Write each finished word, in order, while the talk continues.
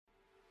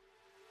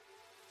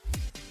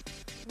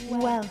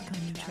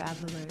Welcome,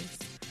 travelers.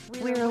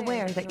 We're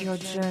aware that your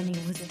journey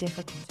was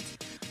difficult,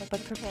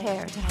 but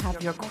prepare to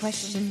have your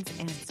questions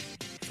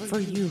answered, for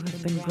you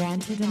have been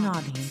granted an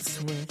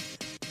audience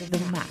with the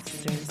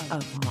Masters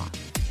of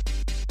Modern.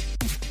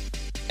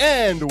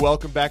 And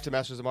welcome back to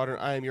Masters of Modern.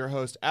 I am your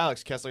host,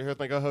 Alex Kessler, here with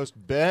my co-host,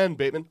 Ben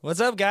Bateman. What's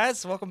up,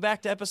 guys? Welcome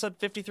back to episode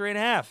 53 and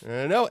a half.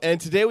 I know.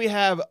 And today we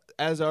have,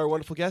 as our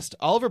wonderful guest,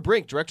 Oliver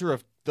Brink, director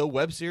of the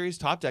web series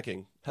Top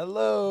Decking.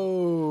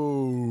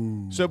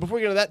 Hello. So before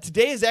we get into that,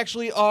 today is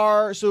actually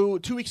 2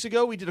 weeks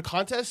ago, we did a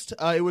contest.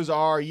 It was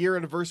our year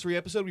anniversary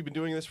episode. We've been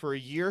doing this for a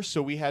year.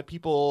 So we had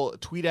people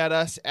tweet at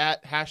us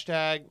at the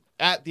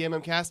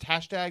MMCast,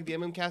 hashtag the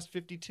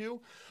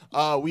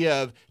MMCast52. We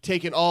have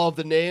taken all of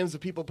the names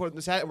of people put in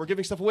this hat, and we're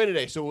giving stuff away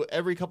today. So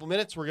every couple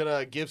minutes, we're going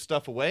to give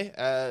stuff away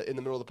in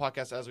the middle of the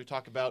podcast as we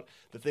talk about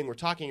the thing we're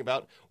talking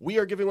about. We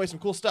are giving away some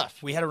cool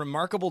stuff. We had a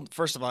remarkable,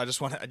 first of all, I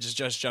just want to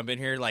just jump in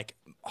here. Like,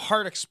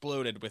 heart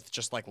exploded with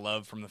just like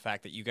love from the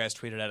fact that you guys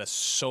tweeted at us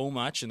so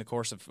much in the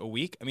course of a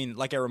week. I mean,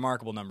 like a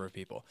remarkable number of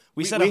people.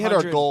 We hit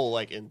our goal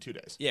like in 2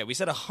 days. Yeah, we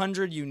said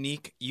 100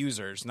 unique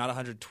users, not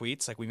 100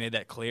 tweets. Like, we made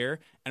that clear.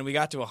 And we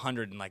got to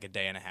 100 in like a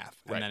day and a half.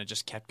 And then it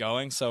just kept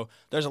going. So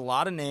there's a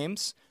lot of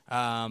names,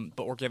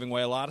 but we're giving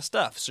away a lot of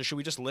stuff. So should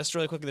we just list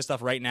really quickly the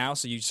stuff right now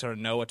so you sort of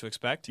know what to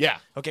expect? Yeah.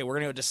 Okay, we're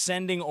going to go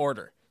descending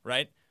order,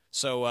 right?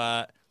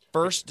 So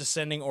first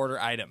descending order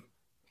item.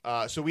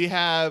 So we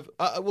have,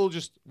 we'll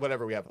just,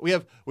 whatever we have. We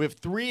have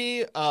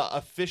 3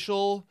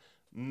 official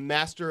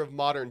Master of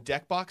Modern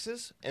deck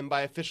boxes. And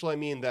by official, I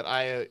mean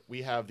that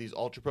we have these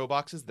Ultra Pro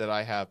boxes that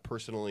I have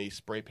personally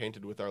spray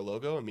painted with our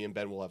logo, and me and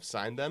Ben will have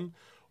signed them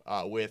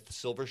with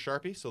silver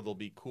Sharpie. So they'll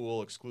be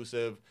cool,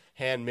 exclusive,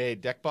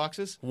 handmade deck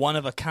boxes. One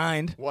of a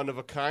kind. One of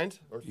a kind,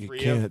 or You three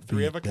can't of a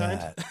beat kind.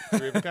 that.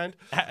 3 of a kind.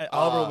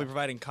 Oliver will be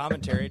providing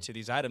commentary to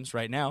these items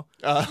right now.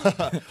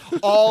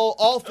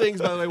 All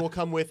things, by the way, will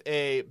come with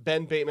a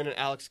Ben Bateman and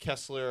Alex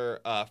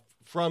Kessler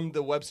from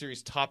the web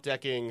series Top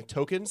Decking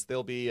tokens.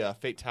 There'll be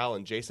Fate Tal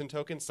and Jason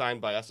tokens signed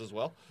by us as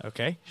well.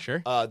 Okay,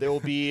 sure. There will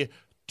be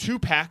 2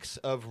 packs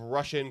of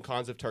Russian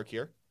Khans of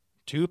Tarkir.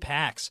 2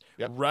 packs.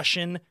 Yep.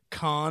 Russian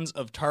Khans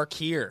of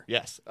Tarkir.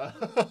 Yes.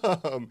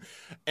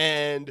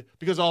 And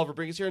because Oliver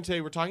Brink is here, and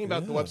today we're talking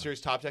about the web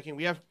series Top Decking,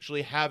 we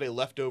actually have a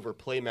leftover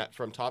playmat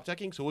from Top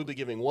Decking, so we'll be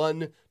giving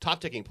 1 Top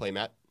Decking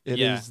playmat. It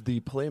is the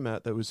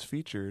playmat that was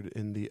featured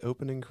in the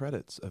opening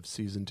credits of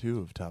Season 2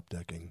 of Top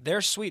Decking.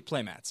 They're sweet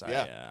playmats.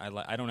 Yeah.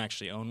 I don't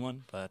actually own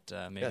one, but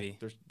maybe.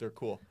 Yeah, they're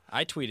cool.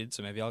 I tweeted,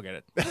 so maybe I'll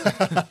get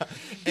it.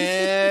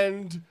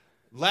 And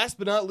last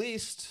but not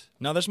least...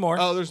 No, there's more.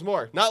 Oh, there's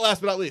more. Not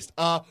last but not least.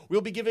 We'll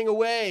be giving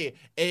away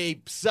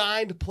a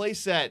signed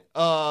playset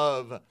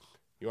of...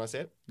 You want to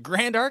say it?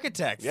 Grand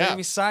Architect. Yeah. They're going to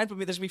be signed, but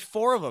there's going to be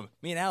 4 of them.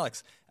 Me and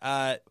Alex.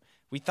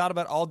 We thought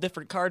about all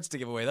different cards to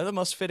give away. They're the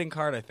most fitting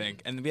card, I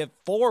think. And we have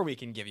 4 we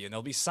can give you, and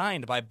they'll be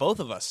signed by both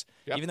of us.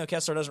 Yep. Even though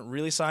Kessler doesn't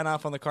really sign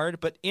off on the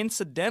card, but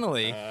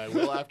incidentally... I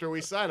will after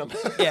we sign them.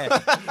 Yeah.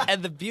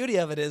 And the beauty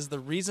of it is the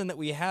reason that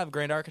we have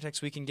Grand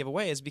Architects we can give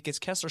away is because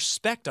Kessler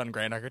spec'd on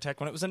Grand Architect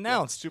when it was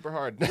announced. Super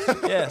hard.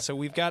 Yeah, so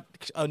we've got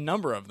a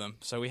number of them.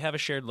 So we have a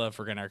shared love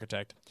for Grand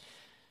Architect.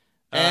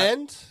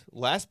 And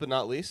last but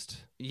not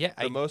least, Yeah,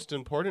 the most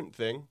important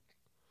thing.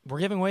 we're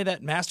giving away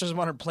that Masters of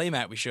Modern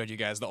playmat we showed you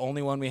guys, the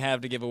only one we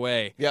have to give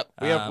away. Yep.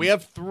 We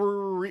have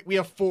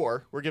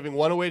 4. We're giving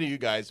 1 away to you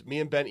guys. Me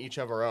and Ben each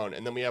have our own,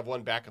 and then we have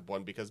 1 backup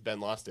one because Ben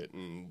lost it,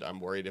 and I'm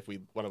worried if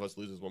one of us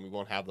loses one, we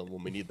won't have them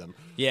when we need them.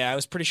 Yeah, I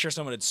was pretty sure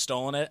someone had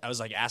stolen it. I was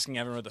like asking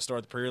everyone at the store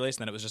at the pre-release,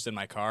 and then it was just in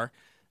my car.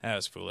 That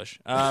was foolish.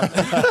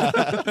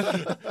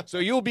 So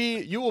you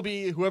will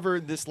be whoever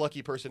this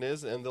lucky person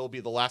is, and they'll be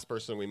the last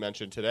person we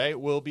mentioned today.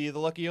 Will be the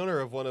lucky owner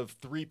of one of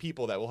 3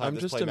 people that will have I'm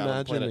this just playmat on the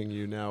planet. imagining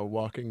you now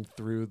walking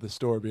through the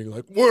store being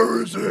like,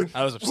 where is it?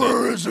 I was upset.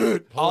 Where is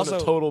it? Pulling Also- a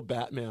total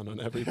Batman on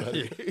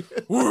everybody.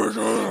 Where is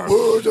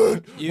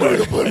it? You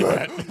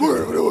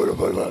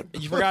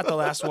forgot the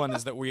last one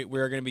is that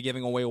we're going to be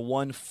giving away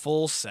 1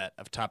 full set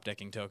of Top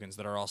Decking tokens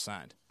that are all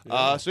signed.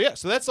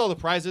 So that's all the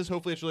prizes.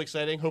 Hopefully it's really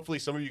exciting. Hopefully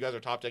some of you guys are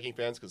Top Decking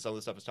fans because some of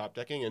the stuff is Top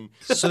Decking. And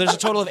So there's a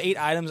total of 8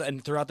 items,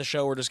 and throughout the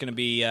show we're just going to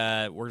be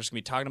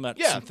talking about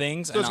some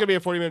things. So it's gonna be a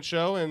 40-minute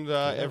show, and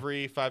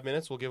every 5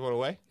 minutes we'll give one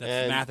away. The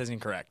math is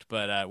incorrect,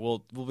 but we'll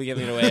be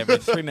giving it away every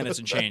 3 minutes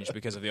and change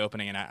because of the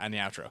opening and the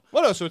outro.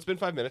 Well, no, so it's been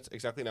 5 minutes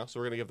exactly now. So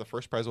we're gonna give the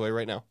first prize away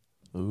right now.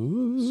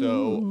 Ooh.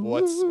 So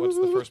what's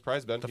the first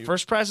prize, Ben? The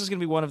first prize is going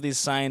to be one of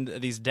these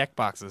deck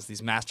boxes,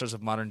 these Masters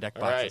of Modern deck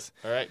boxes.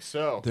 All right.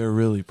 So They're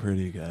really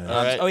pretty, guys.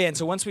 All right. Oh yeah, and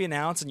so once we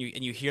announce and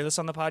you hear this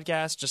on the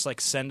podcast, just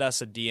like send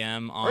us a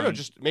DM on. or no,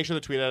 just make sure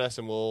to tweet at us,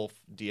 and we'll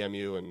DM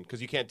you, and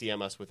because you can't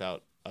DM us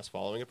without us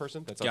following a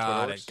person. That's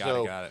not Twitter works.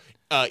 Got it.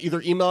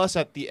 Either email us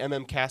at the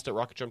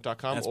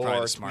mmcast@rocketjump.com That's probably or the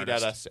tweet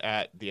smartest. at us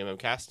at the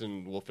mmcast,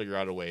 and we'll figure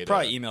out a way to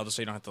Probably email just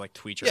so you don't have to like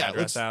tweet your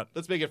address out.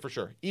 Let's make it for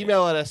sure.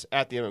 Email at us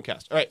at the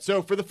mmcast. All right.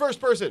 So for the first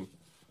person,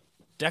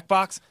 Deck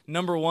box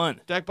number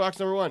 1. deck box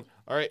number 1.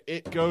 All right,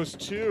 it goes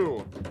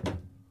to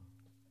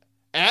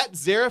At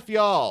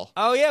Zerafial.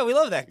 Oh yeah, we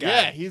love that guy.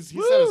 Yeah, he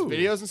sent us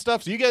videos and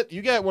stuff. So you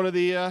get one of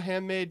the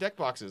handmade deck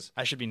boxes.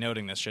 I should be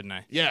noting this, shouldn't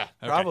I? Yeah.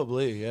 Okay.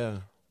 Probably, yeah.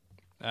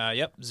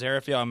 Yep,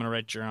 Zerafiel. I'm going to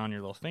write on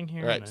your little thing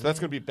here. All right, so that's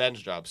going to be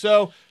Ben's job.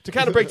 So to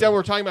kind of break down what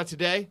we're talking about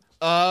today,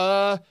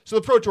 so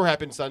the Pro Tour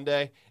happened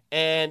Sunday,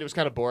 and it was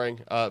kind of boring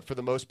for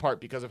the most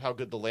part because of how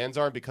good the lands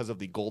are and because of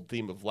the gold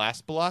theme of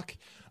Last Block.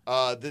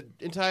 The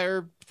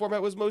entire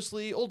format was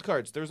mostly old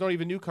cards. There was not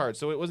even new cards,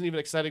 so it wasn't even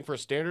exciting for a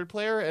standard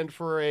player, and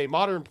for a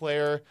modern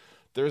player,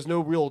 there's no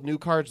real new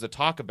cards to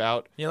talk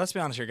about. Yeah, let's be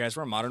honest here, guys.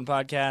 We're a modern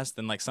podcast,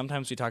 and like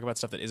sometimes we talk about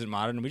stuff that isn't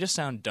modern, and we just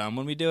sound dumb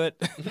when we do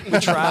it. We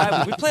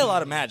try. We play a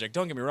lot of Magic.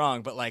 Don't get me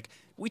wrong, but like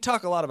we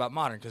talk a lot about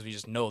modern because we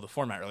just know the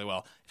format really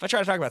well. If I try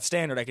to talk about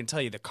standard, I can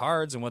tell you the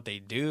cards and what they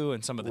do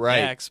and some of the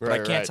decks, but I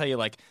can't tell you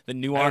like the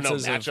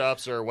nuances I don't know,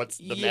 matchups or what's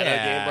the meta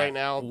game right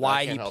now.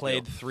 Why he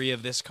played 3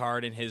 of this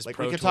card in his like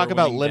Pro we could Tour talk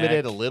about winning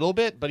limited deck. a little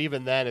bit, but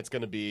even then, it's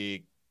going to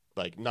be.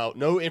 Like,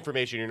 no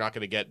information. You're not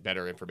going to get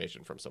better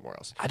information from somewhere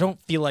else. I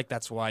don't feel like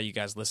that's why you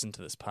guys listen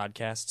to this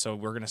podcast. So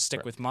we're going to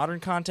stick with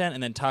modern content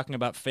and then talking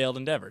about failed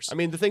endeavors. I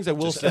mean, the things I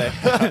will say.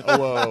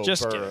 Whoa,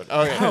 Just burn. kidding.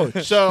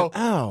 Okay. So,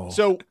 Ow.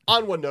 so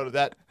on one note of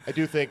that, I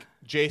do think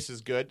Jace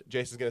is good.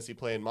 Jace is going to see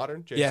play in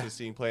modern. Jace is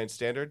seeing play in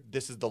standard.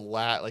 This is the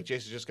like Jace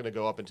is just going to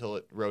go up until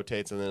it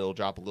rotates and then it'll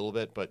drop a little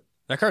bit. But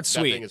that card's that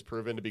sweet. thing is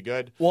proven to be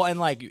good. Well, and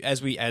like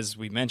as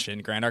we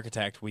mentioned, Grand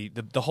Architect,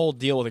 the whole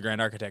deal with the Grand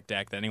Architect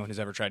deck that anyone who's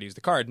ever tried to use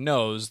the card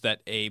knows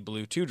that a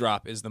blue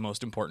 2-drop is the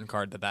most important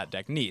card that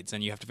deck needs,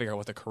 and you have to figure out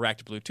what the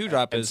correct blue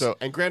 2-drop is.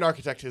 And Grand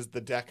Architect is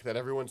the deck that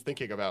everyone's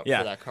thinking about for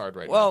that card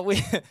right now. Well,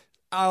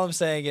 all I'm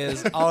saying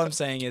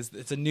is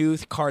it's a new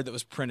card that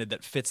was printed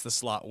that fits the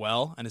slot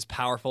well and is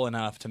powerful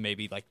enough to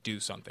maybe like do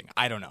something.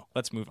 I don't know.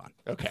 Let's move on.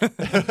 Okay.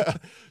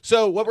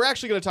 So what we're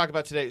actually going to talk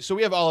about today, so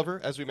we have Oliver,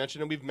 as we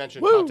mentioned, and we've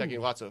mentioned top decking a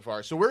lot so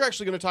far. So we're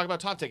actually going to talk about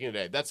top decking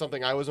today. That's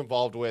something I was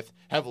involved with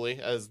heavily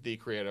as the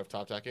creator of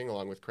top decking,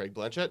 along with Craig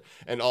Blanchett,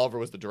 and Oliver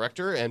was the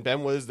director, and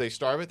Ben was the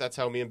star of it. That's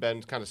how me and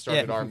Ben kind of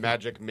started our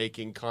magic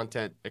making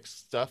content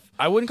stuff.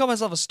 I wouldn't call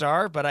myself a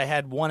star, but I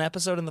had one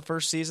episode in the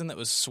first season that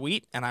was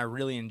sweet, and I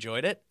really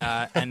enjoyed it.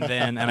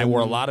 And I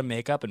wore a lot of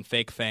makeup and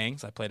fake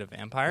fangs. I played a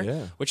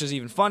vampire, which is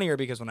even funnier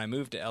because when I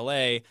moved to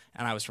LA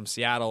and I was from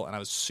Seattle and I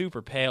was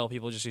super pale,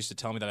 people just used to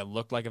tell me that I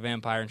looked like a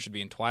vampire and should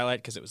be in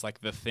Twilight because it was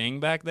like the thing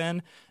back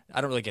then. I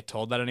don't really get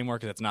told that anymore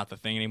because it's not the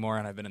thing anymore,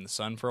 and I've been in the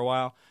sun for a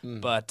while.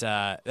 But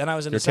then I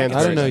was in the second I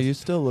season. don't know. You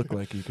still look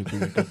like you could be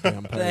a good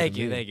vampire. Thank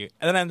you.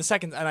 And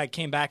then I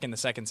came back in the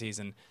second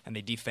season, and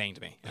they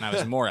defanged me, and I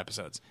was in more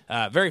episodes.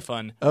 Very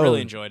fun.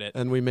 Really enjoyed it.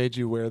 And we made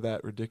you wear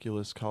that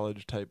ridiculous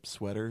college-type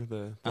sweater,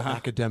 the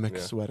academic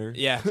sweater.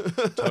 Yeah,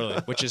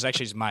 totally. Which is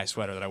actually my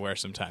sweater that I wear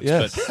sometimes.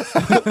 Yes.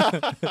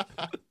 But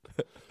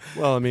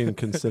Well, I mean,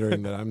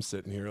 considering that I'm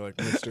sitting here like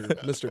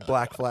Mr.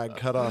 Black Flag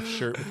cutoff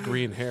shirt with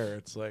green hair,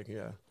 it's like,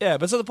 yeah,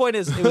 but so the point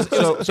is, it was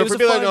So a for people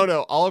fun- that don't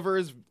know, Oliver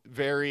is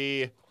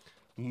very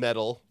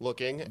metal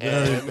looking.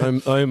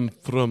 And I'm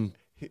from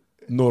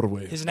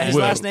Norway. His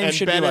last name and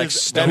should Ben be like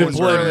is, Stone Ben is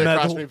really Burner.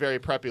 across me very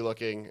preppy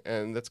looking,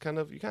 and that's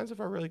you guys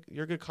are really,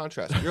 you're a good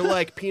contrast. You're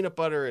like peanut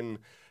butter and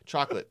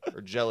chocolate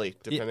or jelly,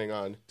 depending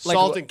on Like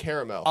salt and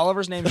caramel.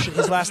 Oliver's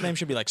his last name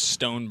should be like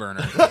Stone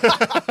Burner.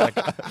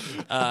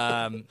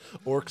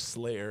 Orc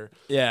Slayer.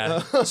 Yeah.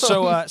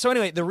 So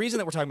anyway, the reason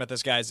that we're talking about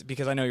this, guys,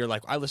 because I know you're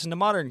like, I listen to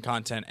modern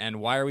content, and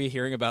why are we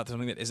hearing about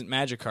something that isn't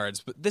Magic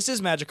cards? But this is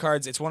Magic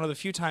cards. It's one of the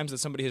few times that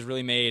somebody has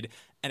really made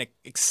an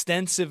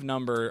extensive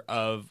number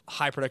of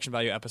high production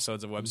value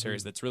episodes of web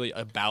series that's really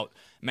about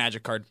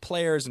Magic card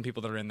players and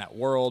people that are in that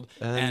world.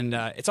 And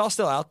it's all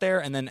still out there.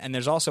 And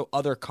there's also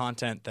other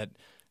content that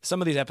some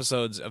of these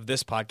episodes of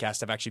this podcast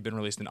have actually been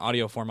released in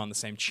audio form on the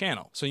same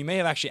channel. So you may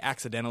have actually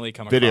accidentally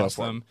come across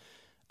them.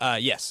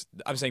 Yes,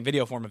 I'm saying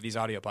video form of these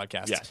audio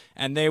podcasts. Yes.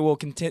 And they will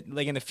continue,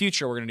 like in the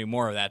future, we're going to do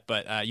more of that.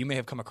 But you may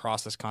have come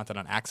across this content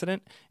on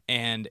accident,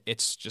 and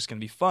it's just going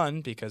to be fun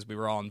because we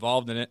were all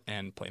involved in it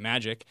and play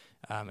Magic,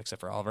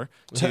 except for Oliver,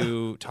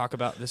 to talk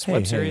about this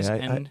web series.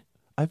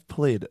 I've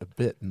played a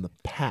bit in the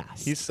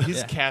past. He's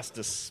cast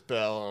a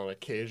spell on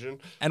occasion,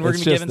 and we're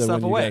going to be giving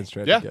stuff away.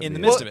 In the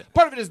midst of it.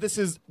 Part of it is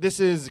this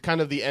is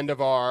kind of the end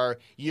of our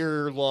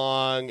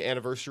year-long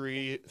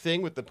anniversary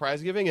thing with the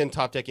prize giving, and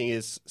top decking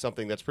is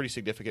something that's pretty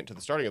significant to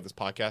the starting of this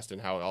podcast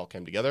and how it all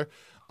came together.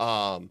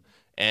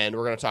 And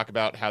we're going to talk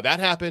about how that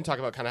happened, talk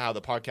about kind of how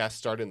the podcast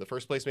started in the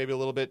first place maybe a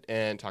little bit,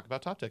 and talk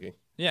about top decking.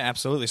 Yeah,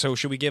 absolutely. So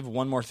should we give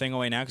one more thing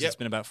away now because it's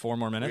been about 4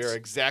 more minutes? We are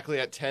exactly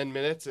at 10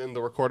 minutes in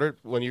the recorder.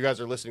 When you guys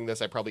are listening to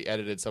this, I probably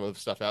edited some of the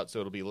stuff out, so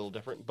it'll be a little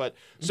different. But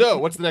so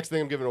what's the next thing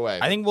I'm giving away?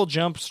 I think we'll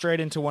jump straight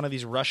into one of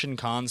these Russian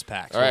Cons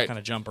packs. All We'll right. kind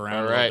of jump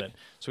around a little bit.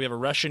 So we have a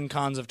Russian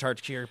Cons of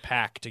Tarkir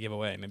pack to give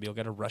away. Maybe you'll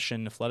get a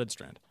Russian Flooded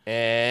Strand.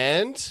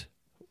 And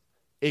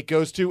it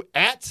goes to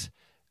at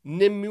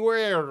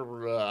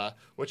Nymuera,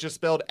 which is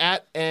spelled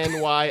at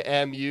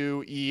Nymueara.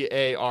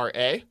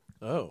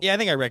 Oh. Yeah, I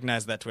think I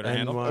recognize that Twitter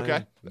handle.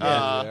 Okay. So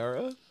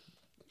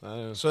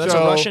that's a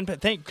Russian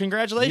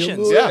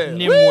congratulations, Yeah.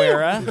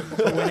 Nymuera,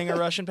 for winning a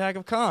Russian pack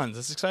of Cons.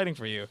 That's exciting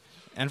for you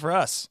and for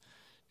us.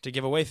 to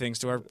give away things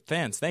to our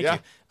fans. Thank Yeah.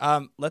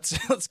 you.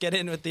 Let's get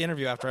in with the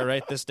interview after I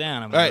write this down.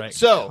 I'm All gonna right, write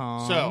so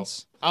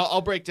cons.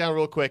 I'll break down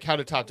real quick how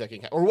to top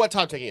decking or what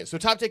top decking is. So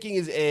top decking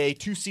is a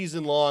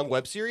 2-season long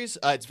web series.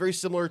 It's very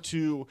similar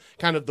to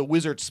kind of the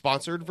Wizards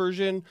sponsored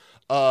version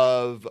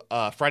of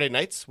Friday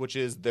Nights, which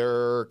is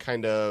their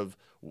kind of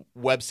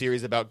web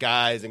series about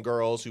guys and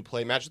girls who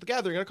play Magic the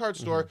Gathering at a card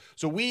store.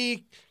 So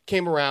we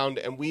came around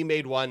and we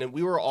made one, and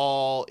we were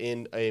all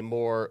in a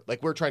more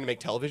like we were trying to make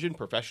television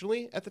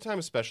professionally at the time,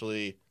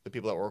 especially the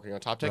people that were working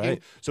on top decking.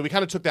 Right. So we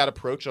kind of took that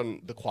approach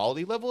on the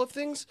quality level of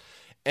things,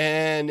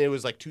 and it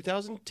was like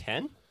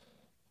 2010.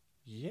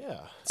 Yeah.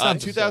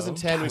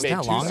 2010 God, we is made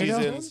that 2 long ago?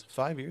 seasons.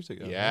 5 years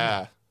ago.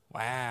 Yeah.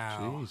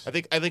 Wow.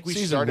 Jeez. I think we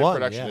Season started 1,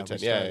 production yeah, in 10.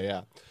 we Yeah, started.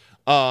 yeah.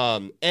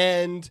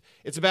 And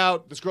it's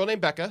about this girl named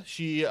Becca.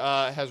 She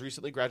has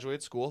recently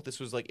graduated school. This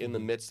was like in the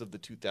midst of the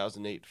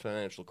 2008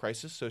 financial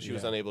crisis, so she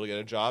was unable to get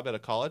a job at a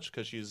college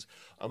because she's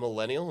a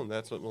millennial, and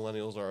that's what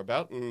millennials are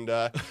about. And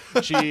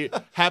she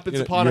happens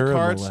upon You're a a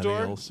card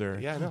millennial, store. sir.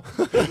 Yeah,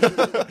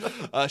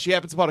 I know. She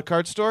happens upon a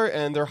card store,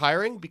 and they're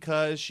hiring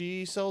because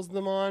she sells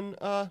them on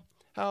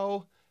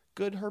how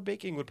good her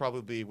baking would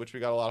probably be, which we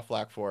got a lot of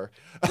flack for.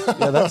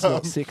 Yeah, that's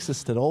not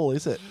sexist at all,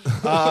 is it?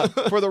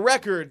 For the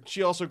record,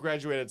 she also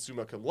graduated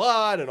summa cum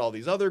laude and all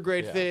these other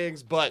great Yeah.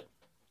 things, but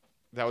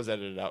that was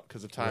edited out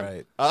because of time.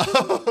 Right.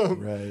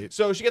 Right.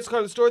 So she gets a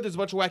card at the store. There's a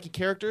bunch of wacky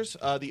characters.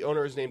 The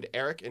owner is named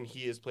Eric, and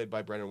he is played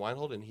by Brendan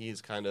Weinhold, and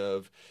he's kind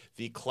of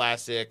the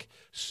classic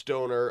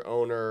stoner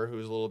owner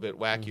who's a little bit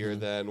wackier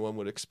than one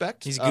would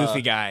expect. He's a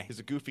goofy guy. He's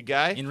a goofy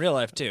guy. In real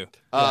life too.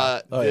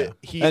 Oh, yeah.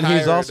 He And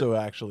he's hired- also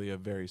actually a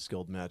very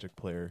skilled Magic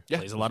player. Yeah,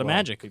 Plays a lot of well.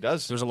 magic. He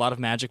does. There's a lot of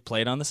magic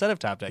played on the set of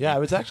Top Deck. Yeah, it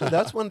was actually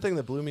that's one thing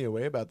that blew me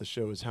away about the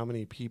show is how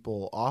many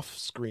people off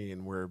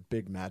screen were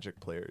big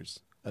Magic players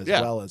as Yeah.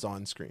 well as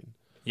on screen.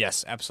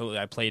 Yes, absolutely.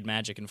 I played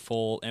Magic in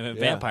full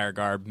vampire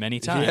garb many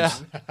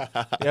times.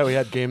 Yeah, we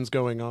had games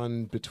going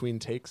on between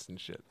takes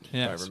and shit.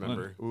 Yeah, if it's I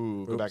remember.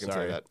 Ooh, go Oops, back and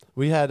sorry. say that.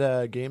 We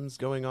had games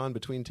going on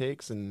between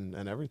takes and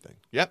everything.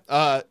 Yep.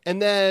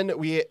 And then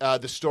we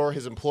the store,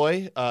 his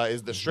employee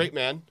is the straight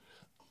man,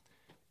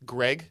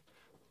 Greg,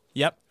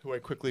 Yep. who I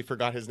quickly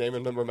forgot his name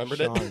and then remembered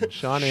it.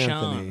 Sean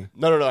Anthony.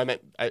 No. I meant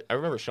I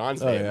remember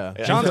Sean's name.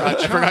 yeah. Sean's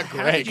I forgot How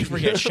Greg. did you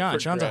forget Sean? For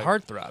Sean's a Greg.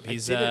 heartthrob.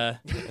 He's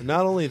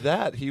Not only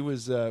that, he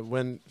was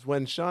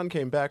when Sean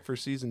came back for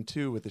season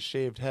 2 with a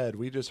shaved head.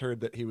 We just heard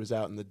that he was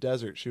out in the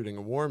desert shooting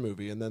a war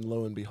movie, and then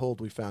lo and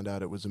behold, we found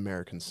out it was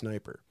American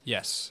Sniper.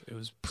 yes, it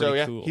was So pretty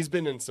yeah, cool. he's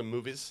been in some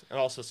movies and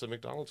also some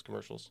McDonald's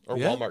commercials or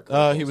Yeah. Walmart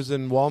commercials. He was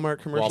in Walmart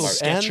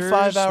commercials Walmart. and Skechers,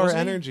 5 Hour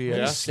wasn't he? Energy at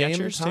Yeah. the same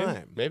Skechers, too?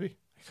 time. Maybe.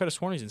 I could have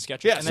sworn he's in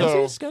Skechers. Yeah, and so-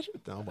 then, Was he in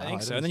Skechers? No, wow, I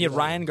think so. didn't And then see you had that.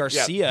 Ryan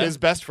Garcia. His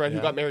best friend who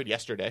Yeah. got married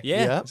yesterday. yeah,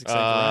 Yeah. that's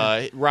exactly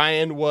right.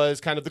 Ryan was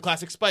kind of the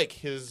classic Spike.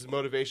 His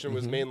motivation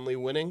was Mm-hmm. mainly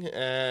winning,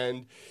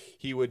 and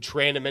he would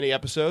train in many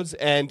episodes.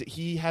 And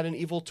he had an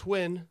evil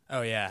twin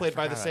Oh yeah, played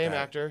by the Forgot same about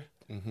that. actor.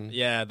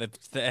 Yeah,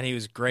 and he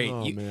was great.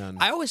 Oh, man.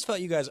 I always felt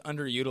you guys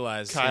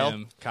underutilized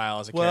Kyle? Kyle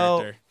as a Well,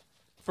 character.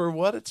 For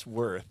what it's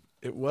worth,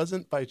 it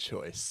wasn't by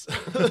choice.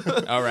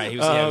 All right, he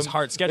was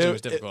hard. Scheduling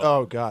was difficult.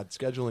 oh God,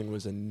 scheduling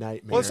was a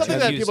nightmare. Well, it's something Yeah,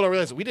 that he was- people don't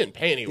realize. We didn't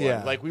pay anyone.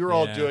 Yeah. Like we were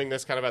all Yeah. doing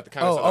this kind of at the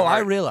kind of. I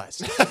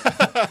realized.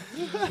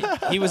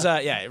 he was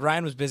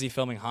Ryan was busy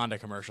filming Honda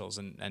commercials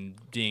and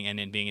being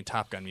in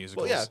Top Gun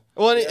musicals. Well, yeah.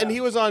 Well, and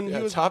he was on. Yeah,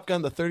 He was Top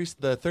Gun, the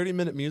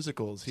 30-minute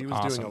musicals. He was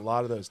Awesome. doing a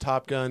lot of those.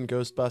 Top Gun,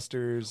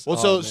 Ghostbusters. Well,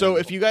 Oh, so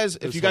man. if you guys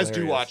It was do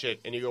hilarious. watch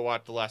it and you go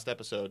watch the last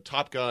episode,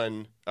 Top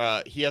Gun,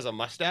 he has a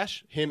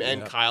mustache. Him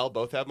and Kyle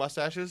both have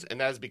mustaches, and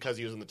that is because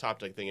he was in the Top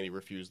Deck thing and he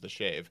refused the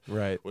shave,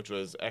 Right. which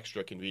was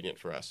extra convenient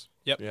for us.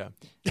 Yep. Yeah.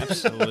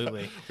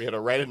 Absolutely. We had to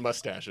write in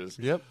mustaches.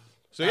 Yep.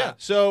 So yeah.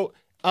 So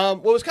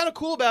what was kind of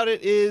cool about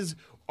it is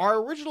our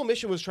original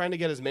mission was trying to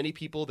get as many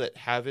people that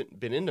haven't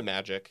been into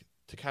Magic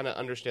to kind of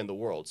understand the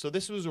world. So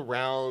this was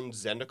around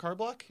Zendikar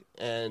block,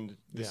 and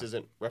this Yeah.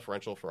 isn't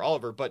referential for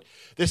Oliver, but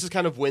this is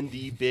kind of when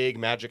the big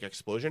Magic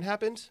explosion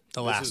happened.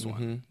 The This last is-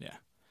 one. Yeah.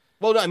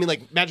 Well, no, I mean,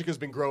 like, Magic has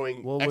been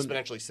growing Well, when-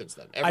 exponentially since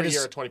then. Every just-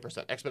 year at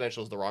 20%.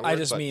 Exponential is the wrong I word.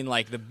 just but- mean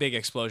like the big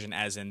explosion,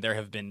 as in there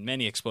have been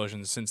many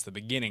explosions since the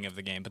beginning of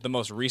the game, but the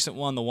most recent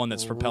one, the one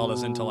that's propelled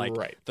us into like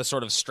Right. the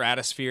sort of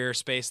stratosphere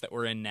space that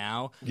we're in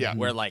now, Yeah.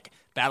 where like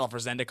Battle for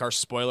Zendikar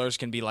spoilers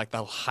can be like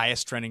the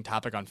highest trending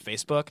topic on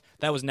Facebook.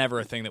 That was never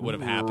a thing that would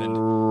have happened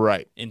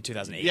Right. in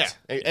 2008. Yeah,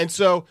 and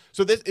so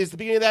this is the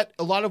beginning of that.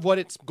 A lot of what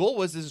its goal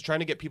was is trying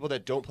to get people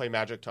that don't play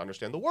Magic to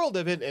understand the world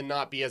of it and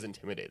not be as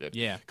intimidated.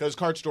 Yeah. because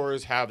card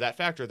stores have that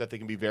factor that they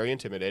can be very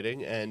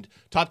intimidating, and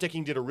Top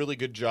Decking did a really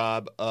good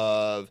job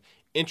of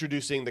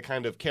introducing the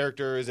kind of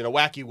characters in a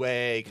wacky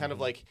way, kind of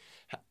like.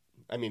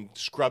 I mean,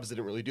 Scrubs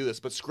didn't really do this,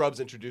 but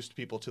Scrubs introduced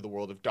people to the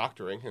world of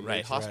doctoring and made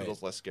Right.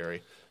 hospitals less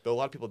scary. Though a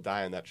lot of people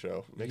die on that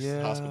show. It makes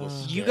Yeah.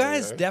 hospitals You scarier.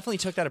 guys definitely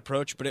took that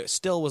approach, but it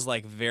still was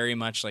like very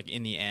much like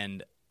in the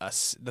end,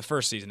 the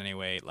first season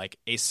anyway, like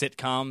a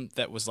sitcom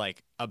that was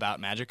like about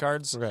Magic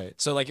cards. Right.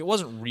 So like it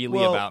wasn't really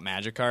Well, about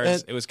Magic cards.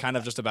 and- it was kind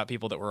of just about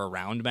people that were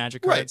around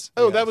Magic Right. cards.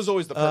 Oh, that was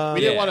always the purpose.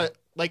 We didn't Yeah. want to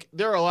like.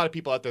 There are a lot of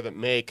people out there that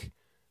make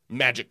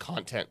Magic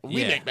content.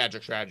 We Yeah. make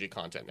Magic strategy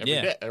content every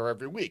Yeah. day or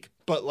every week.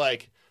 But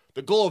like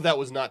the goal of that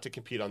was not to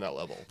compete on that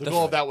level. The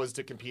goal of that was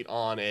to compete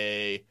on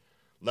a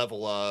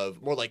level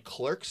of more like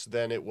Clerks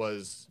than it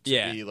was to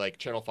Yeah. be like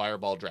Channel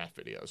Fireball draft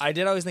videos. I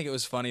did always think it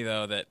was funny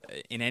though that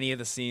in any of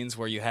the scenes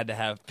where you had to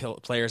have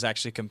players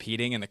actually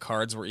competing and the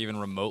cards were even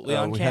remotely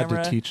on we camera.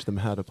 had to teach them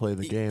how to play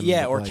the game.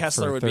 yeah, or like,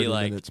 Kessler for would be 30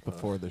 like- minutes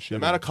before the the shooting.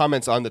 amount of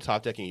comments on the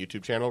Top Decking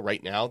YouTube channel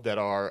right now that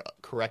are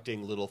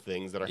correcting little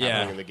things that are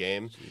happening Yeah. in the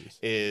game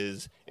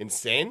is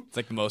insane. It's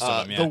like the most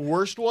of them, yeah. The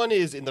worst one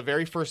is in the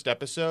very first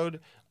episode.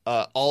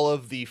 All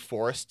of the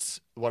forests,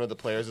 one of the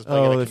players is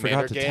playing in they a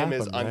commander forgot to game tap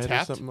is them, right, or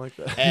untapped. something like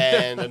that.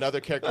 And another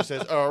character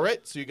says, all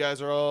right, so you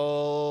guys are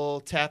all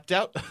tapped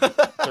out.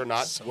 They're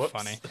not. So Whoops.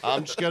 funny.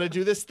 I'm just going to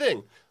do this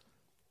thing.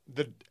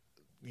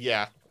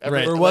 Yeah.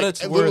 Right. For what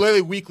it's worth-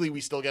 literally weekly,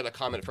 we still get a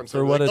comment from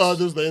someone what like, it's- oh,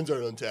 those lands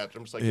aren't untapped.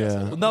 I'm just like, yes,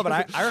 I Yeah. know. No,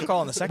 but I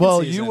recall in the second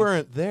Well, season. you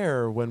weren't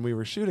there when we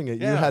were shooting it.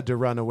 Yeah. You had to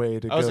run away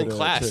to I was go in to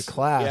class.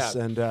 class,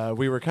 Yeah. and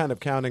we were kind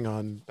of counting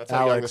on That's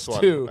how young Alex this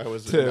one. too I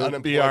was an to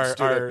unemployed be our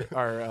student.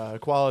 our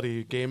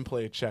quality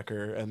gameplay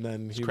checker, and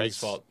then he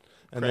Craig's was fault.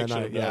 And Craig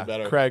then should have known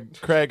better.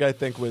 Craig, I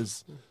think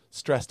was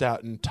stressed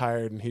out and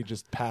tired, and he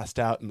just passed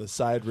out in the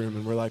side room.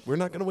 And we're like, we're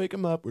not going to wake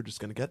him up. We're just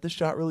going to get this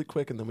shot really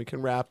quick, and then we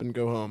can wrap and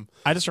go home.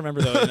 I just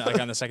remember though, like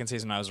on the second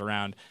season I was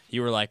around,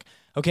 you were like,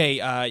 "Okay,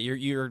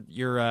 you're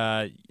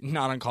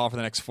not on call for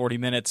the next 40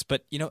 minutes,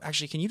 but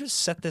actually, can you just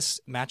set this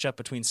matchup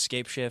between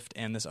Scapeshift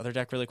and this other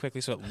deck really quickly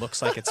so it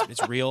looks like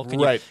it's real? Can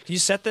Right. You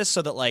set this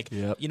so that like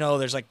Yep.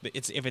 there's like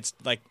if it's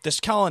like this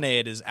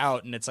colonnade is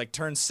out and it's like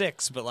turn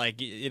 6, but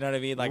like you know what I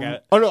mean? Like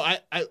Oh no! I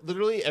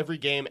literally every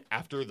game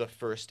after the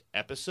first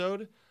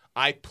episode,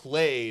 I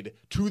played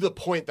to the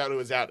point that it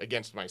was out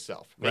against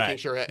myself, making Right.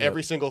 sure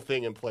every single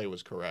thing in play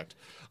was correct.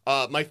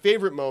 My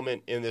favorite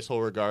moment in this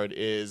whole regard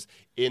is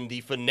in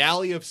the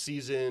finale of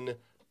season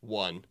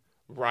 1.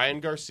 Ryan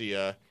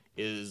Garcia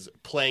is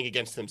playing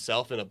against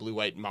himself in a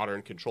blue-white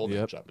Modern control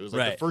Yep. matchup. It was like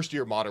Right. the first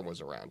year Modern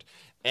was around,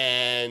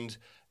 and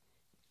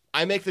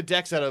I make the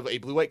decks out of a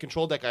blue-white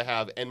control deck I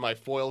have and my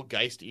foil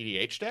Geist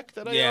EDH deck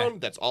that I Yeah. own.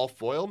 That's all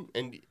foil,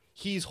 and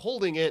he's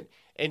holding it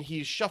and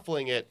he's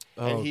shuffling it,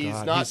 and Oh, he's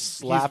God. not He's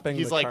slapping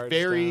He's the like cards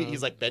very. down.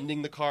 He's like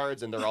bending the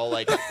cards, and they're all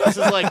like, "This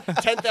is like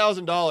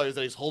 $10,000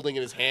 that he's holding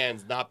in his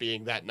hands, not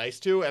being that nice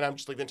to." And I'm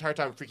just like the entire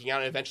time freaking out.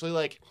 And eventually,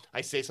 like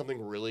I say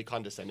something really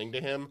condescending to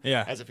him,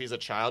 Yeah. as if he's a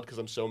child because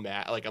I'm so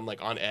mad. Like I'm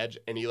like on edge,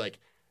 and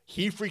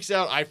he freaks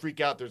out. I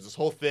freak out. There's this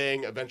whole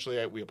thing.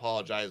 Eventually, we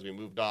apologize. We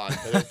moved on.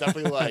 But it's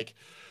definitely like,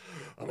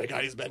 oh my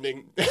God, he's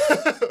bending.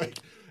 Like,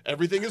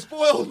 everything is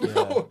foiled.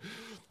 No.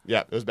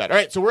 Yeah, it was bad. All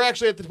right, so we're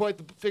actually at the point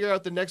to figure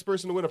out the next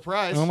person to win a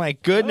prize. Oh my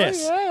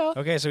goodness! Oh,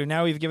 yeah. Okay, so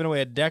now we've given away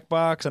a deck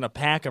box and a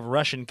pack of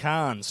Russian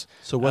cons.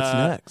 So what's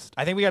next?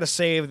 I think we got to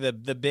save the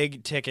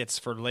big tickets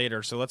for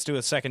later. So let's do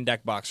a second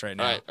deck box right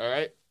now. All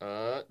right.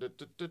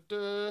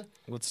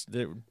 Let's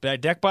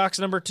deck box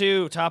number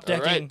 2, top All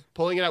decking. right,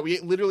 pulling it out. We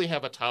literally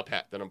have a top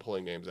hat that I'm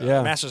pulling names out.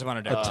 Yeah, Masters of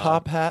Honor deck. a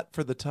top hat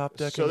for the top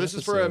deck. So this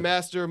is for a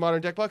Master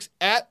Modern Deck Box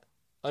at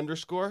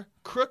 _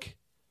 Crook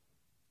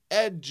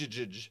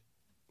Edge.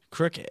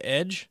 Crook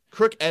Edge.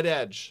 Crook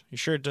Edge. You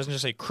sure it doesn't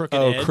just say crooked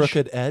Oh, edge?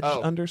 crooked edge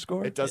Oh,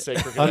 underscore. It does say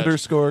Crooked Edge.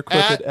 Underscore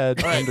crooked At-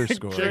 edge all right,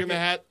 underscore. Shaking the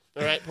hat.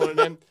 All right, pulling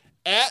it in.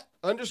 At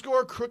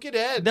 _ Crooked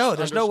Edge. No,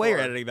 there's no way you're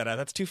underscore. editing that out.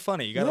 That's too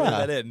funny. You got to Yeah.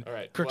 leave that in. All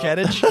right, Crooked well-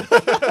 edge.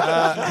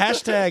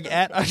 Hashtag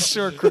at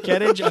 _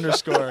 crooked edge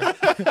underscore.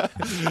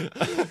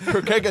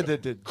 Crooked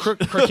edge.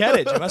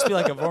 It must be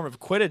like a form of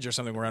Quidditch or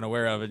something we're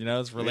unaware of.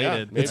 It's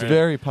related. maybe. It's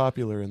very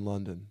popular in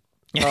London.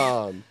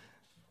 So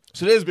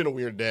today's been a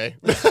weird day.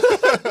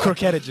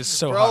 Crooked edge is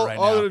so For hot all, right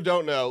all now. who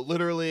don't know,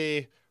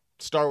 literally,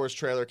 Star Wars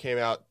trailer came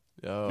out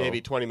Oh. maybe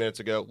 20 minutes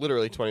ago.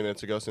 Literally 20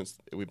 minutes ago, since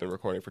we've been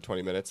recording for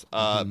 20 minutes.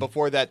 Mm-hmm.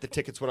 Before that, the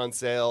tickets went on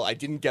sale. I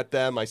didn't get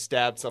them. I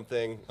stabbed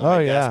something on Oh,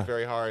 my yeah. desk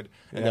very hard,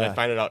 and then I Yeah.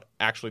 found out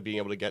actually being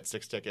able to get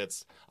 6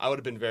 tickets. I would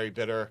have been very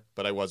bitter,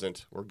 but I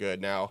wasn't. We're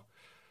good now.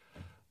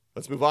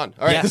 Let's move on.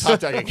 All right, Yes. top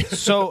decking.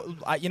 So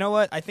you know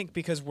what? I think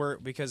because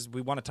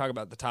we want to talk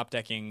about the top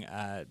decking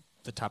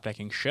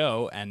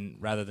show, and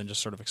rather than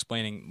just sort of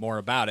explaining more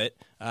about it,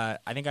 I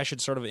think I should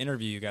sort of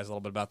interview you guys a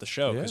little bit about the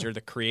show because Yeah. you're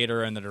the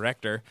creator and the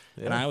director,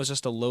 and I was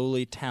just a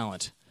lowly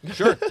talent.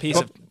 Sure. Piece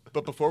of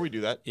But before we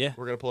do that, Yeah.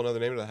 we're going to pull another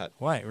name of the hat.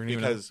 why? We're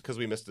gonna Because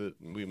we missed it.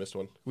 We missed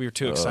one. we were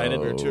too excited.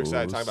 We were too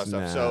excited to talk about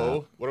stuff.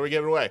 So what are we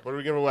giving away? What are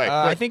we giving away?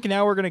 I Quick. think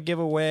now we're going to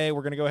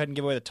go ahead and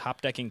give away the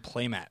top decking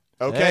playmat.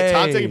 Okay,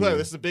 top Hey. decking player.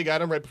 This is a big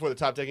item right before the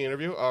top decking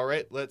interview. All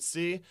right, let's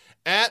see.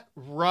 At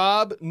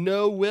Rob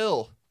No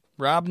Will.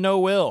 Rob No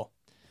Will.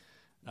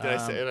 Did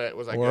I say it?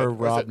 Was I or good?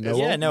 Rob is Noel?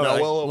 Yeah, no,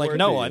 Noel a like word?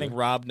 Noel. I think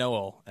Rob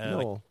Noel.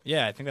 Noel.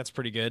 Yeah, I think that's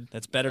pretty good.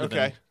 That's better than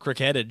Okay.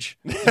 Crooked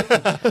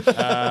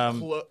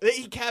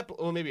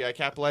Maybe I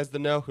capitalized the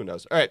no. Who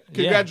knows? All right,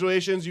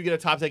 congratulations. You get a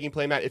top decking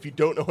playmat. If you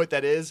don't know what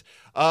that is,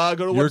 go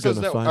to You're Webstones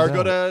gonna Network, find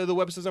or go out. to the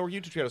Webstones Network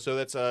YouTube channel. So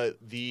that's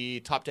the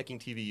Top Decking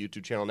TV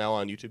YouTube channel now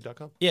on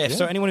YouTube.com. Yeah,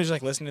 so anyone who's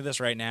like listening to this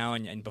right now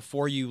and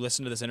before you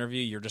listen to this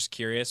interview, you're just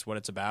curious what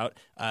it's about.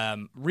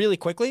 Really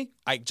quickly,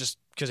 I just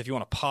because if you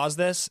want to pause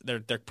this, they're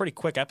pretty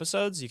quick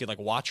episodes. You could like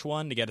watch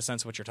one to get a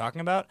sense of what you're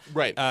talking about.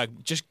 Right.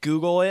 Just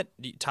Google it,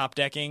 Top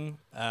Decking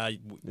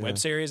web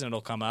series, and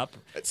it'll come up.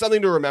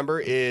 Something to remember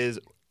is,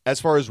 as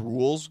far as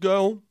rules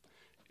go,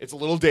 it's a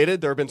little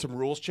dated. There have been some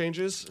rules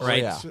changes.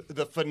 Right. Yeah. So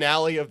the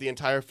finale of the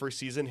entire first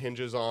season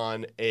hinges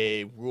on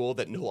a rule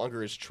that no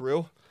longer is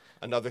true.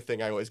 Another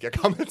thing I always get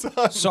comments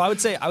on. So I would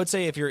say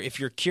if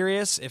you're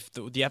curious, if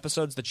the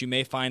episodes that you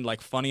may find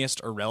like funniest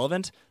or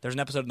relevant, there's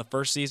an episode in the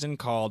first season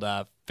called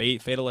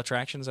Fatal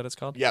Attraction. Is that what it's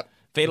called? Yep.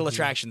 Fatal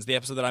Attractions, the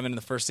episode that I'm in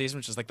the first season,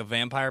 which is like the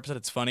vampire episode.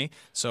 It's funny.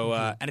 So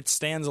and it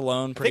stands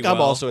alone pretty well.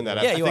 I'm also in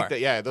that. Yeah, I you think are. that-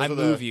 yeah, those I are the-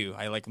 move you.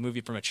 I like move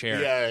you from a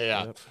chair.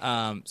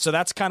 Yeah. So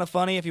that's kind of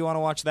funny if you want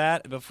to watch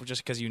that,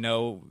 just because you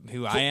know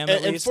who I am.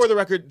 At And least. for the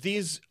record,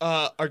 these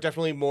are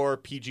definitely more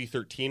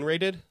PG-13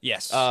 rated.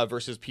 Yes.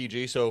 Versus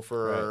PG. So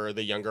for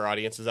the younger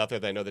audiences out there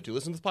that I know that do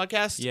listen to this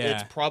podcast, Yeah.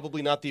 it's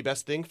probably not the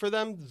best thing for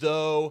them.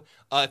 Though,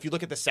 if you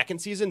look at the second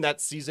season,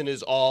 that season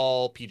is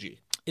all PG.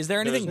 Is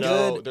there anything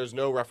There's good? There's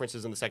no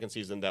references in the second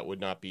season that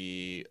would not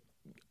be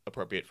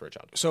appropriate for a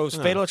child. So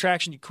Fatal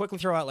Attraction, you quickly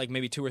throw out like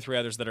maybe 2 or 3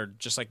 others that are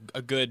just like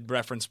a good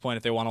reference point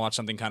if they want to watch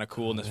something kind of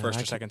cool in the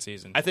first or second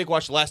season. I think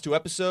watch the last 2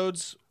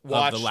 episodes.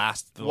 Watch the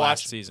last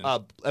watch, season.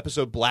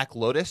 Episode Black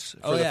Lotus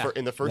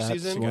in the first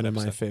That's season. one of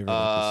my favorite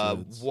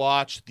episodes.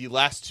 Watch the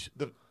last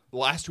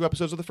 2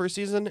 episodes of the first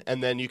season,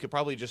 and then you could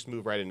probably just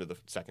move right into the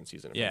second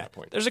season from that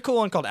point. There's a cool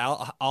one called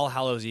All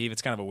Hallows Eve.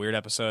 It's kind of a weird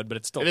episode, but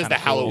it's still It is kinda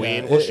the cool.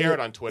 Halloween. Yeah. We'll share it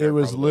on Twitter. It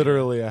was probably.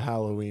 literally a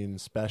Halloween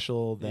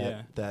special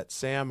Yeah. that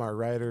Sam, our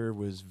writer,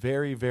 was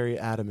very, very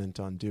adamant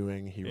on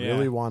doing. He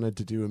really wanted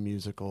to do a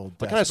musical.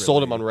 I kind of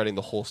sold him on writing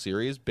the whole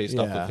series based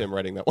off Yeah. of him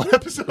writing that one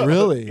episode.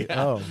 Really?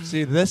 Yeah. Oh,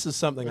 see, this is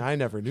something I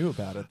never knew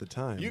about at the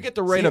time. You get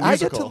to write See, a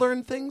musical. I get to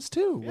learn things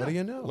too. What do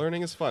you know?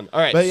 Learning is fun.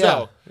 All right, But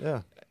so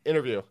yeah.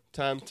 interview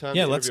time.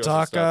 Yeah, to let's interview us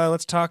talk. and stuff.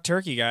 Let's talk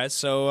turkey, guys.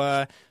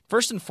 So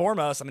first and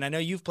foremost, I mean, I know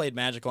you've played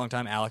Magic a long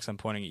time, Alex. I'm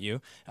pointing at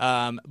you.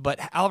 But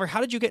Oliver, how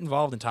did you get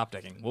involved in top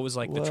decking? What was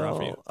like the draw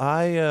for you?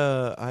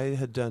 I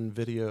had done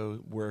video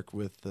work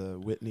with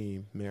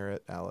Whitney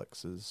Merritt,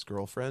 Alex's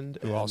girlfriend,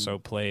 Who and also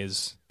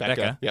plays Becca.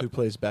 Becca. Yep. who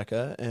plays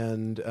Becca,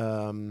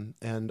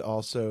 and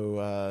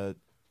also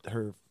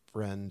her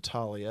friend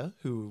Talia,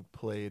 who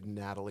played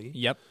Natalie.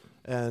 Yep.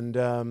 And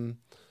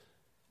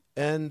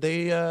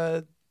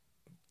they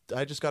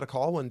I just got a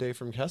call one day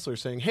from Kessler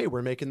saying, "Hey,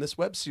 we're making this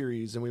web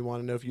series and we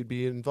want to know if you'd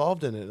be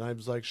involved in it." And I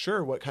was like,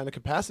 "Sure, what kind of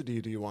capacity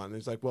do you want?" And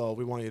he's like, "Well,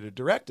 we want you to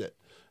direct it."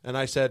 And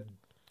I said,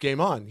 "Game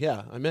on.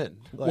 Yeah, I'm in."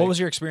 What was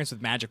your experience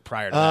with Magic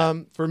prior to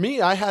that? For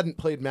me, I hadn't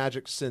played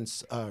Magic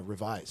since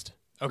Revised.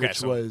 Okay, which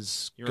so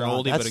was you're an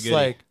oldie but a that's goodie.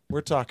 like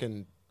we're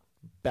talking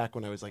back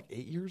when I was like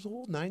 8 years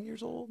old, 9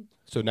 years old.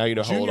 So now you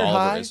know how old Junior Oliver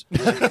high. is.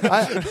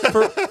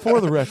 For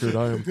the record,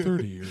 I am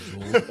 30 years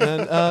old.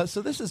 And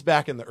so this is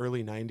back in the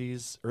early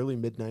 90s, early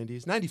mid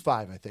 90s,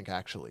 95, I think,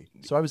 actually.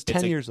 So I was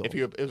 10 years old. If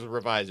it was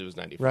revised, it was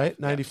 95. Right?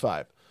 Yeah.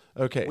 95.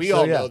 Okay. We so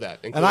all yeah. know that,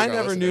 And I including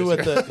our never knew what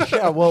listeners. the.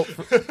 Yeah, well,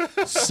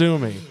 sue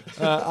me.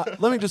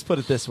 Let me just put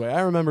it this way. I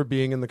remember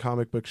being in the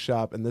comic book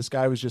shop, and this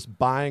guy was just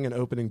buying and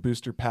opening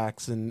booster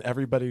packs, and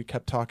everybody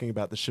kept talking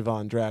about the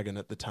Siobhan Dragon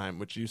at the time,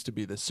 which used to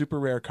be the super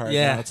rare card.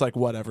 Yeah. Now it's like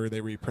whatever,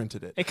 they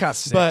reprinted it. It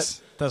cost 6.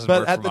 But, Doesn't but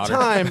work at for the modern.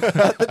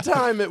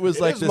 time, it was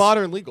It like is this,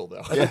 modern legal,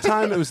 though. at the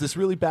time, it was this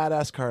really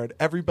badass card.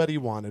 Everybody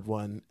wanted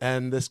one.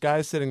 And this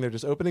guy's sitting there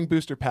just opening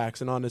booster packs.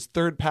 And on his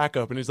third pack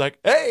open, he's like,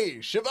 "Hey,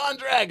 Siobhan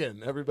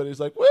Dragon." Everybody's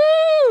like, "Woo!"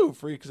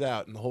 Freaks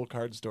out in the whole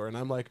card store. And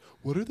I'm like,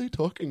 "What are they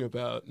talking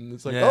about?" And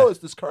it's like, Yeah. "Oh, it's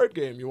this card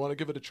game. You want to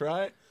give it a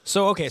try?"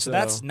 So okay, so So-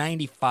 that's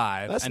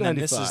 95. That's and then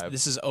 95.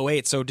 this is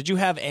 08. So did you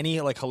have any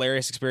like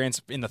hilarious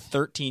experience in the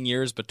 13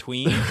 years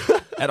between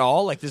at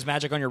all? Like this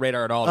Magic on your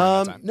radar at all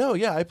during that time? No,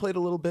 yeah, I played a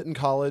little bit in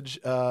college.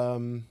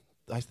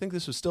 I think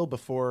this was still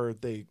before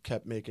they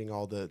kept making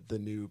all the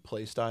new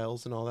play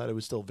styles and all that. It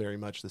was still very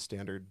much the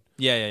standard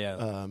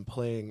Yeah.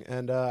 playing.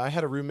 And I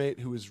had a roommate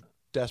who was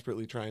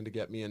desperately trying to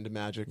get me into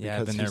Magic Yeah, I've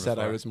because been he there said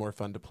I before. was more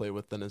fun to play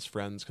with than his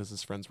friends because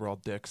his friends were all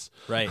dicks.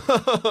 Right.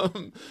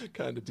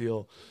 Kind of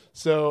deal.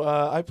 So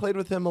I played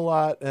with him a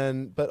lot,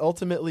 but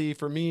ultimately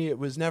for me, it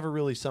was never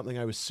really something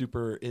I was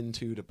super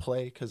into to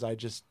play because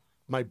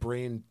my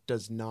brain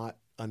does not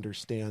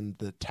understand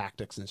the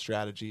tactics and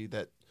strategy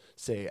that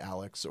say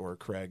Alex or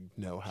Craig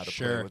know how to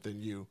play Sure. within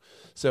you.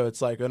 So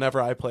it's like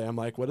whenever I play, I'm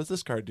like, what does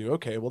this card do?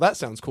 Okay, well that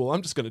sounds cool.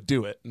 I'm just gonna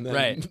do it. And then,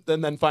 Right.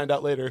 then find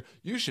out later,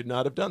 you should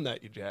not have done that,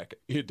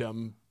 you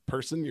dumb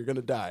person, you're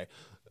gonna die.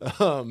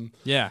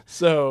 Yeah.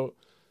 So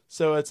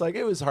it's like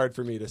it was hard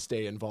for me to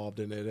stay involved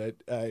in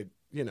it.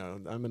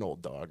 I'm an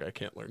old dog. I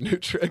can't learn new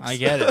tricks. I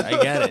get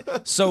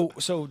it. So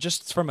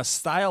just from a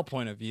style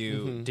point of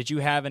view, Mm-hmm. did you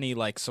have any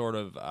like sort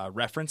of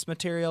reference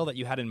material that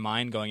you had in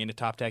mind going into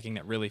top decking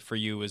that really for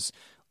you was,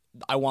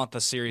 I want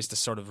the series to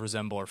sort of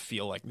resemble or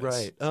feel like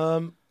this?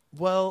 Right.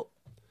 Well,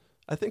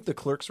 I think the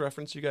Clerks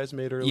reference you guys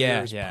made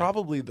earlier is yeah.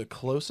 probably the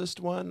closest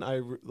one.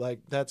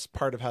 That's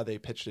part of how they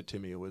pitched it to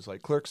me. It was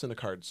like Clerks in a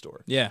card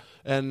store. Yeah.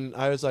 And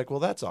I was like, well,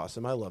 that's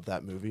awesome. I love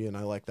that movie, and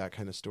I like that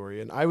kind of story.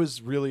 And I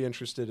was really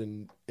interested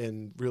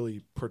in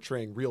really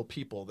portraying real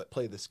people that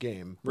play this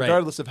game, Right.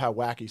 regardless of how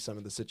wacky some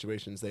of the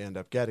situations they end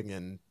up getting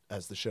in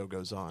as the show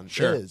goes on.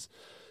 Sure.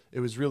 It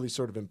was really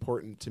sort of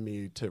important to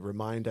me to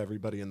remind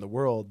everybody in the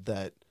world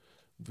that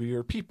we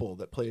are people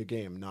that play a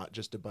game, not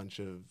just a bunch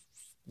of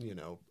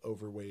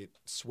overweight,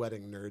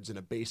 sweating nerds in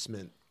a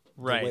basement,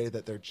 Right. the way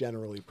that they're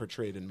generally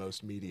portrayed in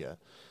most media.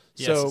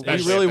 Yes, So we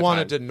especially really at the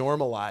wanted time. to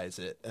normalize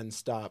it and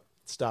stop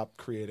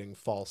creating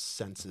false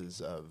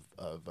senses of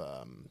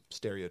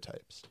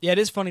stereotypes. Yeah, it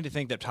is funny to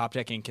think that top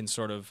decking can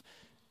sort of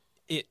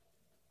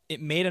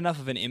it made enough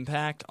of an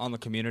impact on the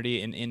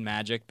community in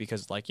Magic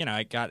because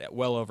it got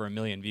well over 1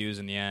 million views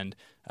in the end,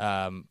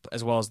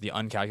 as well as the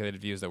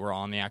uncalculated views that were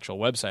on the actual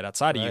website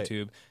outside of Right.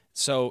 YouTube.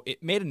 So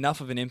it made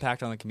enough of an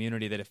impact on the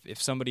community that if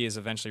somebody is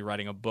eventually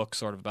writing a book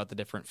sort of about the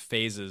different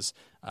phases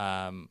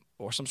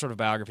or some sort of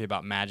biography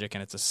about Magic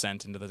and its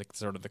ascent into the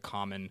sort of the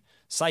common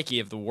psyche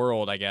of the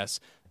world, I guess,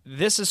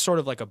 this is sort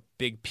of like a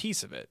big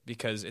piece of it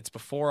because it's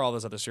before all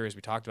those other series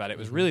we talked about. It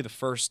was really the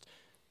first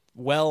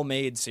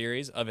well-made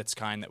series of its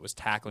kind that was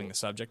tackling the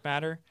subject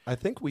matter. I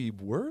think we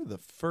were the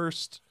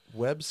first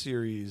web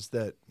series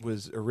that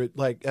was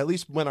at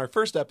least when our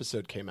first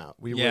episode came out,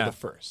 we Yeah. were the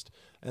first.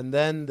 And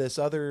then this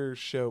other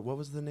show, what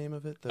was the name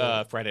of it?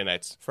 Friday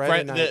Nights.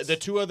 Friday Nights. The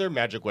two other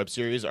Magic web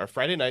series are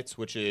Friday Nights,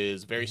 which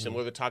is very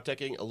similar to Top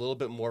Decking, a little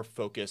bit more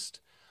focused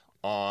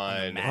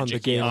on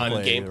Magic, the on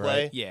gameplay, gameplay.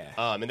 right? Yeah.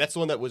 And that's the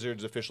one that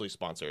Wizards officially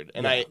sponsored.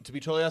 And to be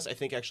totally honest, I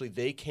think actually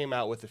they came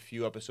out with a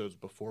few episodes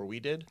before we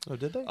did. Oh,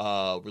 did they?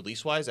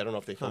 Release-wise, I don't know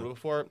if they filmed it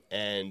before,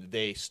 and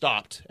they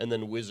stopped, and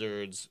then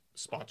Wizards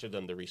sponsored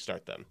them to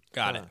restart them.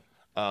 Got it.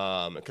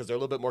 Because they're a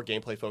little bit more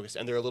gameplay focused,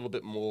 and they're a little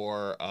bit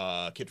more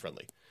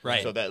kid-friendly.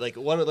 Right. So that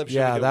one of them.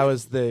 Yeah, that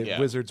was the yeah.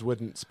 Wizards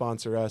wouldn't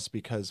sponsor us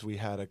because we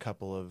had a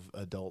couple of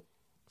adult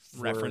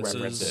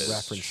References.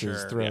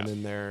 Sure, thrown yeah.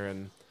 in there,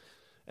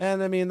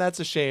 and I mean that's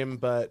a shame,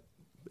 but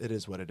it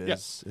is what it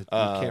is. You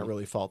can't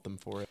really fault them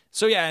for it.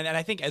 So yeah, and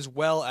I think as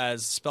well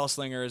as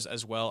Spellslingers,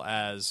 as well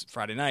as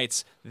Friday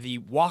Nights, the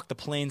Walk the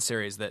Plane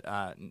series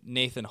that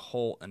Nathan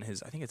Holt and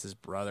I think it's his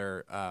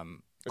brother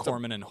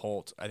Corman and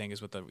Holt, I think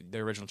is what the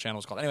original channel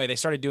is called. Anyway, they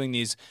started doing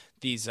these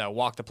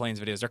Walk the Planes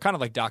videos. They're kind of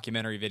like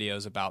documentary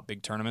videos about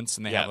big tournaments,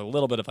 and they have a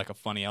little bit of like a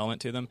funny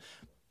element to them.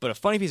 But a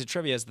funny piece of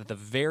trivia is that the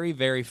very,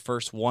 very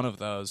first one of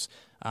those,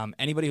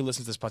 anybody who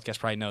listens to this podcast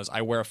probably knows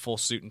I wear a full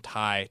suit and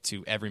tie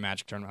to every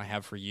Magic tournament I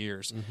have for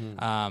years.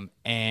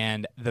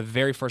 And the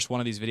very first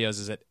one of these videos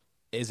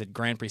is at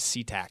Grand Prix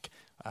SeaTac,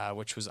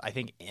 which was, I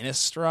think,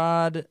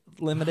 Innistrad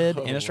Limited,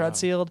 Innistrad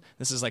sealed.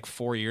 This is like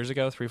 3-4 years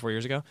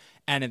ago.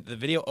 And the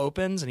video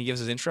opens and he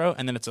gives his intro,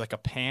 and then it's like a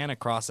pan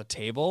across a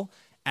table.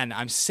 And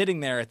I'm sitting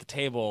there at the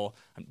table.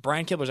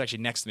 Brian Kibler's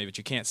actually next to me, but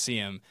you can't see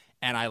him.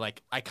 And I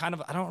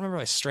don't remember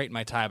if I straighten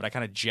my tie, but I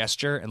kind of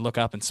gesture and look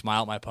up and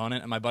smile at my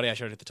opponent. And my buddy I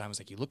showed it at the time was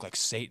like, "You look like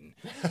Satan."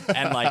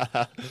 And like,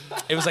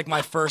 it was like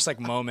my first like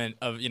moment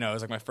of, it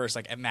was like my first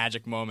like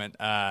magic moment.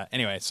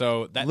 Anyway,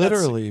 so that's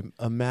Literally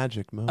a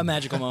magic moment. a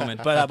magical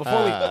moment. But before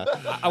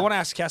I want to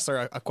ask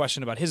Kessler a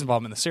question about his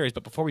involvement in the series.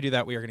 But before we do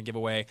that, we are going to give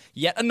away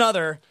yet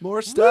another.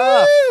 More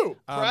stuff. Woo!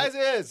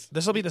 Prizes.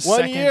 This will be the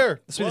One second.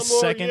 year. This will be One the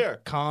more second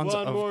year. Cons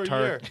One more of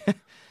Tark.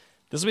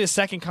 This will be the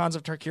second Cons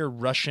of Tarkir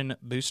Russian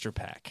booster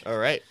pack. All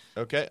right.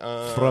 Okay.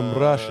 From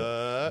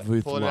Russia,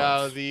 with Pulling it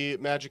love. out of the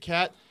Magic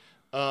Hat.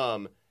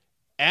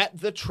 At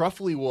the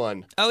Truffly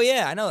one. Oh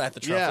yeah, I know that the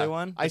Truffle Yeah,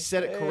 one. I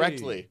said it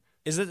correctly.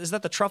 Is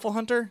that the Truffle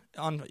Hunter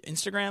on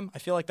Instagram? I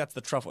feel like that's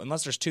the Truffle.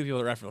 Unless there's two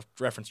people that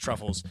reference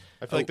truffles.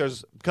 I feel like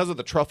there's, because of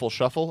the Truffle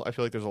Shuffle, I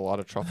feel like there's a lot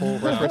of truffle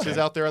references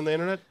out there on the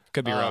internet.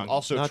 Could be wrong.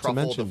 Also, Not to truffle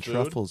mention the food.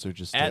 truffles are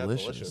just At-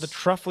 delicious. The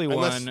Truffly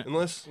one.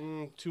 Unless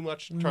too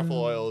much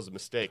truffle oil is a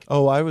mistake.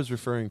 Oh, I was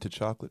referring to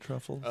chocolate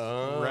truffles,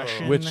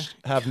 Russian which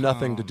have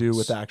nothing to do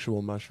with Cons.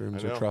 actual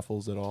mushrooms I or know.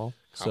 truffles at all.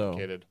 So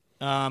Complicated.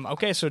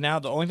 Okay, so now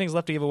the only things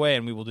left to give away,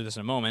 and we will do this in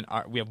a moment,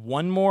 we have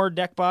one more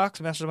deck box,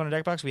 Masters of Wonder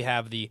deck box. We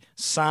have the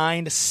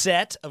signed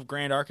set of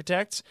Grand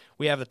Architects.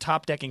 We have the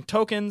top decking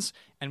tokens,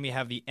 and we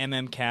have the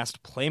MMCast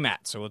playmat.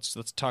 So let's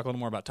talk a little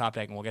more about top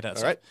decking. We'll get to that.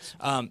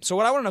 All right. So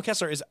what I want to know,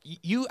 Kessler, is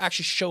you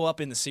actually show up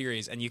in the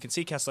series, and you can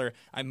see Kessler.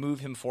 I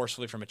move him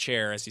forcefully from a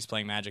chair as he's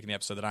playing Magic in the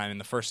episode that I'm in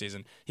the first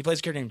season. He plays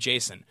a character named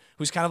Jason,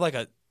 who's kind of like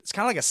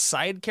a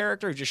side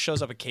character who just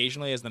shows up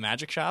occasionally as the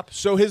Magic Shop.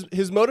 So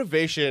his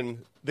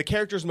motivation, the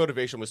character's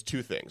motivation was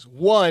two things.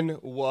 One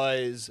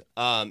was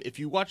if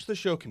you watch the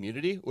show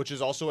Community, which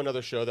is also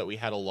another show that we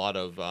had a lot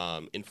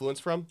of influence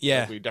from.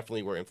 Yeah. Like, we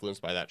definitely were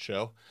influenced by that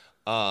show.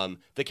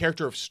 The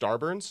character of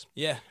Starburns,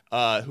 Yeah.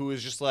 who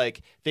is just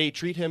like, they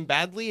treat him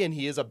badly and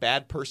he is a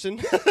bad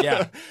person.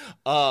 Yeah.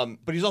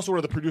 But he's also one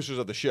of the producers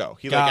of the show.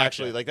 He Gotcha.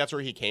 actually that's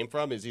where he came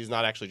from. Is he's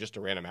not actually just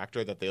a random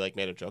actor that they like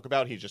made a joke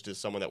about. He just is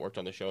someone that worked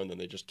on the show and then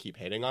they just keep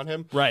hating on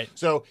him. Right.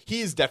 So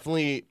he is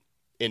definitely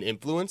an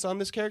influence on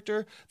this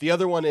character. The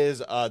other one is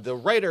the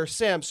writer,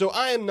 Sam. So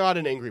I am not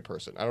an angry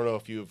person. I don't know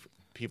if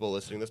people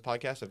listening to this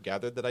podcast have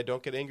gathered that I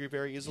don't get angry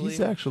very easily. He's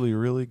actually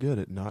really good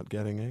at not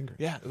getting angry.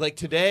 Yeah, like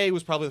today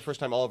was probably the first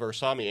time Oliver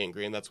saw me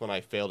angry, and that's when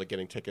I failed at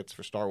getting tickets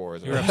for Star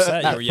Wars. You were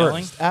upset. You were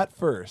yelling. At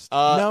first.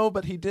 No,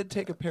 but he did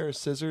take a pair of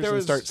scissors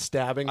and start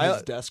stabbing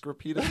his desk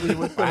repeatedly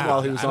with them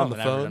while he was on the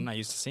phone. I'm not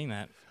used to seeing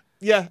that.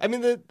 Yeah, I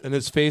mean and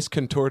his face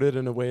contorted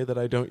in a way that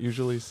I don't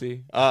usually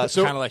see. so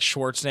kind of like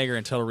Schwarzenegger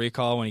in Total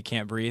Recall when he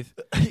can't breathe.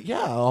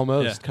 Yeah,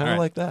 almost. Yeah, Kind of all right.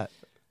 like that.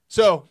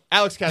 So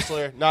Alex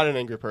Kessler, not an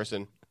angry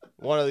person.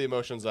 One of the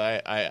emotions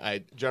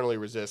I generally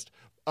resist.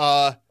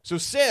 So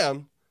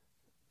Sam,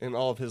 in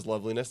all of his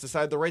loveliness,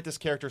 decided to write this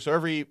character. So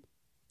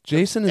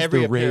Jason is every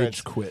the appearance,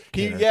 rage quit.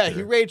 he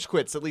character. rage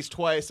quits at least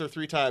twice or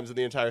 3 times in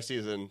the entire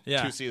season.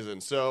 Yeah. 2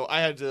 seasons. So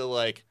I had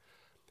to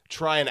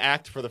try and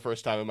act for the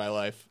first time in my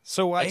life.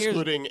 So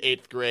excluding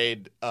 8th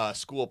grade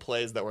school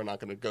plays that we're not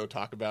going to go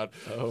talk about.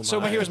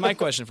 here's my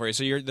question for you.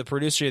 So you're the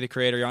producer, you're the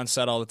creator, you're on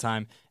set all the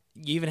time.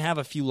 You even have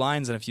a few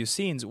lines and a few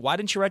scenes. Why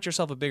didn't you write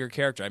yourself a bigger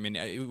character? I mean,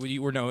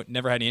 you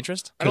never had any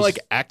interest? I don't like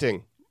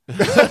acting.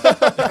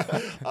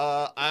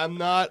 I'm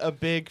not a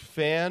big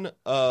fan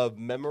of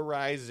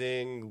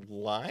memorizing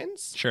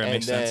lines. Sure, it and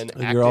makes sense.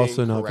 then And you're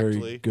also acting not correctly.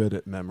 very good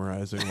at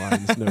memorizing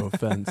lines. No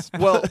offense.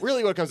 Well,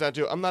 really, what it comes down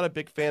to, I'm not a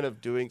big fan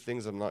of doing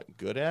things I'm not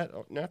good at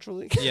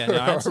naturally. Yeah, no,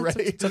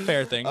 already. it's a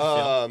fair thing.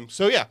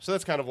 So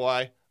that's kind of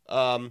why.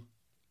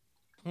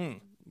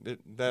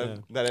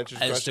 That answers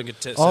your I just question. took a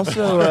tip.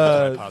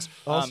 Also, Pause.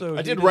 also, I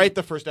he did write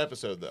the first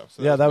episode though.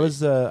 So Yeah, that me.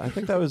 was. I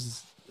think that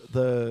was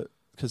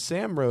because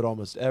Sam wrote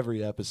almost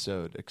every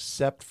episode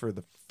except for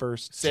the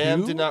first.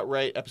 Sam 2? did not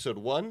write episode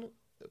 1,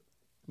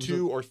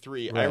 2, or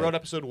 3. I Right. wrote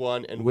episode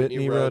 1, and Whitney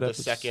Whitney wrote the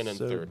episode second and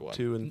third one.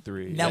 2 and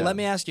 3. Now yeah. let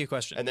me ask you a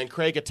question. And then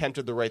Craig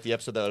attempted to write the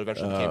episode that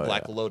eventually became Oh,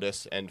 Black yeah.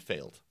 Lotus and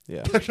failed.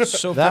 Yeah,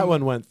 So that from-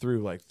 one went through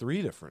like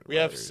 3 different. We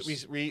have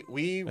writers. we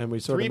And we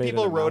sort of 3 made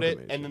people an wrote it,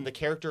 amalgamation. and then the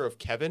character of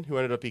Kevin, who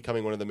ended up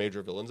becoming one of the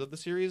major villains of the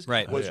series,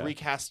 Right. was Oh, yeah.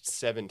 recast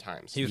 7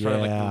 times. he was part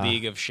of like Yeah. the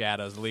League of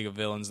Shadows, the League of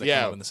Villains that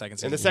came up in the second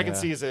season. In the second Yeah.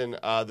 season,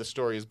 the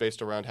story is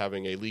based around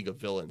having a League of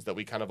Villains that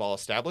we kind of all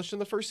established in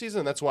the first season.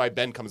 And that's why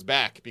Ben comes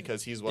back,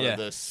 because he's one of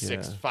the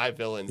Yeah. 5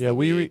 villains. Yeah,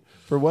 that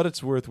for what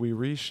it's worth, we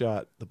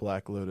reshot the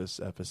Black Lotus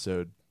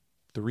episode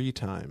 3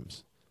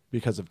 times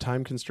because of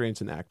time constraints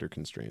and actor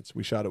constraints.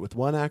 We shot it with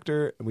 1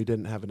 actor, and we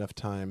didn't have enough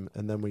time.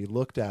 And then we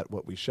looked at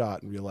what we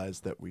shot and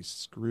realized that we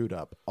screwed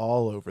up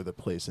all over the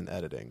place in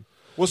editing.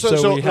 Well,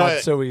 So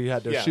we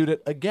had to yeah. shoot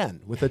it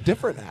again with a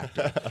different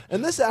actor.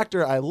 And this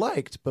actor I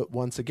liked, but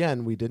once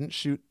again, we didn't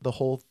shoot the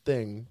whole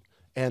thing,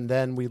 and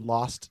then we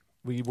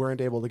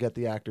weren't able to get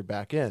the actor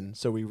back in,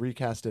 so we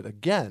recast it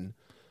again.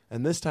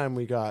 And this time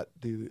we got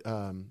the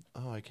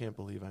I can't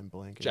believe I'm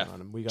blanking Jeff.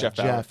 on him. We got Jeff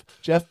Bauer.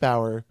 Jeff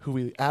Bauer, who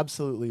we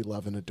absolutely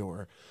love and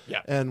adore.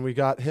 Yeah. And we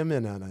got him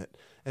in on it.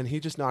 And he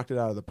just knocked it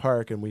out of the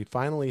park, and we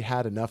finally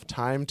had enough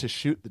time to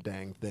shoot the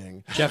dang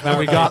thing. Jeff And Bauer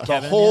we got the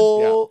Kevin,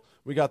 whole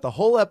we got the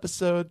whole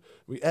episode.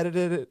 We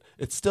edited it.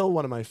 It's still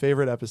one of my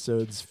favorite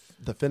episodes.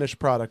 The finished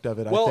product of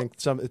it, Well- I think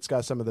it's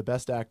got some of the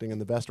best acting and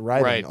the best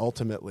writing Right.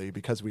 ultimately,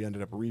 because we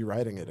ended up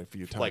rewriting it a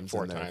few times. like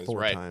 4 in there, times, 4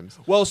 right? times.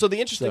 Well, so the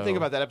interesting thing So-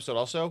 about that episode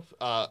also,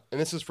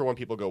 and this is for when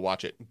people go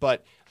watch it,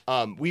 but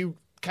we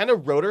kind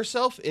of wrote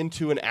ourselves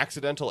into an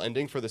accidental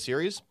ending for the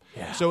series.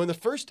 Yeah. So in the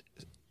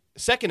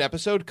second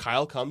episode,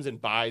 Kyle comes and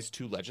buys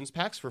 2 Legends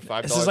packs for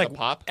 $5 This is like a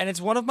pop. and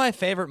it's one of my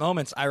favorite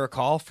moments I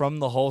recall from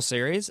the whole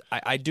series.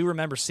 I do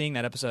remember seeing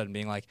that episode and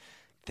being like,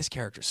 this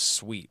character's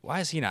sweet. Why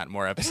is he not in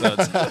more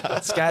episodes?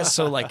 This guy's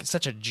so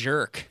such a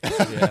jerk.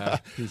 Yeah,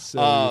 he's so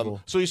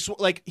evil. So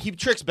he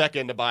tricks Becca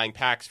into buying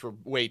packs for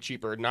way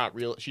cheaper,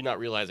 she not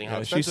realizing how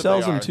Yeah, she expensive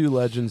sells they him are. 2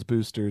 Legends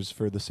boosters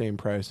for the same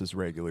price as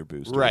regular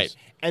boosters. Right.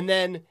 And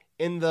then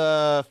in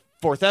the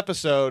 4th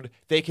episode,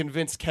 they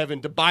convince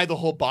Kevin to buy the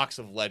whole box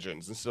of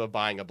Legends instead of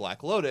buying a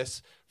Black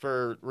Lotus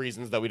for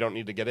reasons that we don't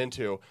need to get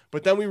into.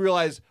 But then we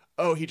realize,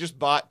 oh, he just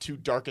bought 2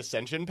 Dark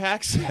Ascension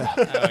packs.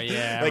 Oh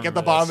yeah. I Like at remember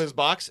the bottom of this. his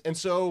box. And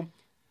so,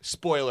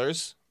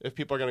 spoilers, if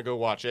people are going to go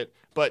watch it,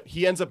 but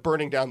he ends up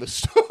burning down the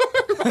store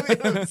by the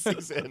end of the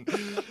season.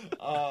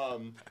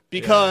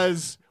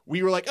 Because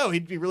we were like, oh,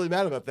 he'd be really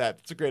mad about that.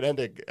 It's a great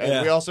ending. And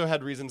Yeah. we also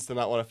had reasons to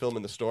not want to film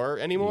in the store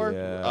anymore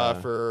Yeah.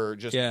 for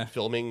just Yeah.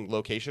 filming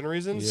location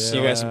reasons. So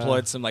you guys Yeah.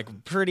 employed some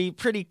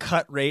pretty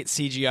cut rate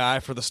CGI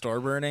for the store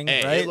burning,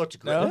 Hey, right? it looked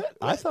great. No?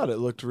 I thought it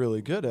looked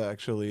really good,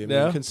 actually. I mean,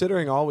 Yeah?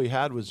 considering all we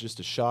had was just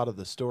a shot of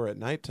the store at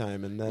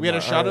nighttime, and then We had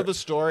a shot of the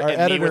store our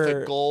and me with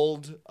editor- a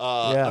gold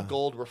Yeah.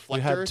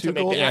 reflector to 2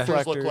 make gold the actors look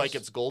reflectors. like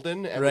it's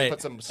golden, and we Right.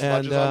 put some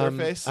smudges and on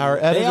their face. our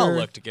They editor, all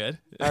looked good.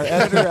 our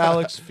editor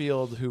Alex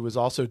Field, who was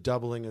also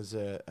doubling as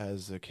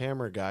a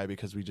camera guy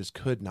because we just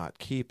could not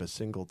keep a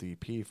single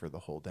DP for the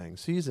whole dang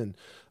season.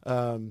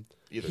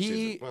 Either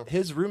season. Well.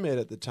 His roommate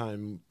at the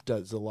time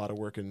does a lot of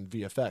work in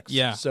VFX.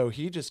 Yeah. So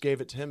he just gave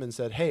it to him and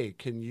said, "Hey,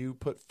 can you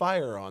put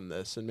fire on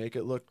this and make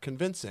it look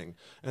convincing?"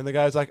 And the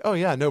guy's like, "Oh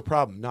yeah, no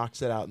problem."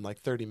 Knocks it out in like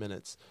 30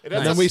 minutes. It and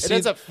ends then up, we it see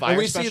ends up fire and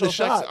we see special the effects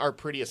shot. are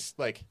pretty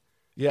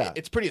Yeah.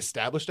 it's pretty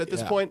established at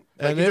this Yeah. point.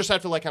 Like And you if- just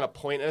have to like kind of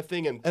point at a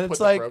thing and And put it's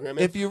the like, program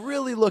in. if you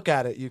really look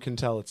at it, you can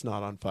tell it's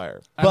not on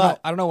fire. I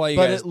don't know why you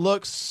but guys. it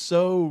looks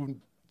so,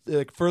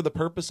 like, for the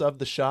purpose of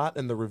the shot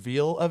and the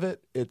reveal of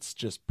it, it's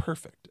just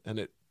perfect. And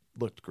it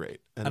looked great.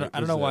 And I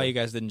don't know why you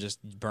guys didn't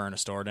just burn a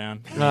store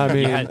down. I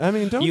mean, had-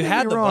 don't you get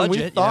had me the wrong. We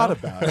budget, thought you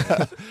about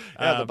it.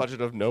 the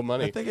budget of no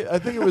money. I think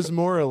it was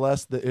more or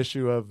less the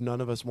issue of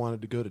none of us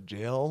wanted to go to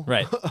jail.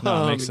 Right.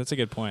 No, that's a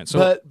good point.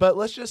 So But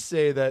let's just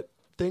say that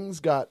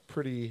things got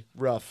pretty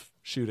rough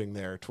shooting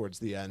there towards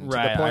the end, to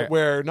Right, the point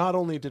where not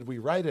only did we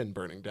write in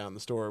burning down the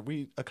store,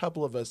 a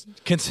couple of us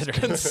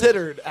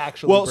considered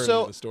actually well, burning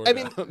so the store I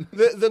down. mean,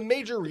 the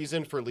major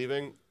reason for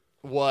leaving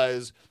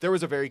was there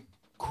was a very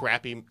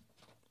crappy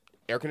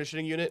air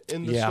conditioning unit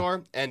in the Yeah.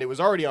 store, and it was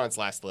already on its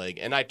last leg,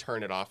 and I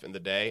turn it off in the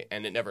day,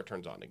 and it never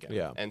turns on again.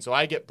 Yeah. And so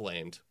I get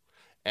blamed,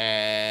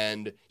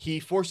 and he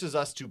forces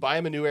us to buy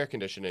him a new air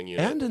conditioning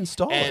unit And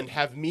install and it.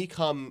 have me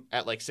come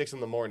at like 6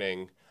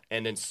 a.m.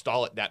 and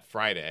install it that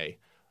Friday.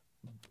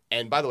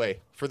 And by the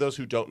way, for those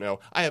who don't know,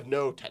 I have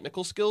no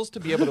technical skills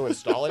to be able to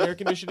install an air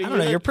conditioning I don't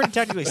know. unit. You're pretty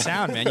technically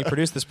sound, man. You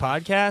produce this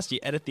podcast. You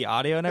edit the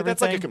audio and But everything.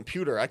 that's like a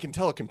computer. I can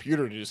tell a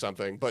computer to do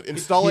something, but He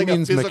installing a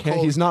means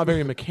physical... he's not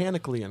very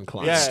mechanically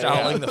inclined. Yeah.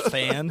 Installing the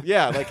fan.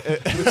 Yeah, like...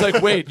 It's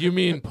like, wait, you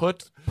mean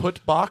put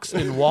box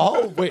in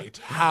wall? Wait,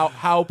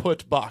 how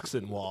put box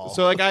in wall?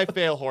 so like I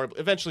fail horribly.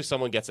 Eventually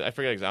someone gets it. I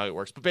forget exactly how it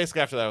works. But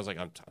basically after that I was like,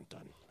 I'm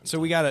done. So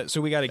we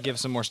gotta give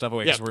some more stuff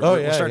away because Yeah.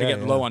 we're starting to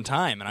get low on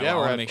time, and I We're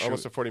want to at make sure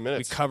almost at 40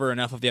 minutes. we cover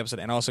enough of the episode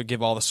and also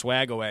give all the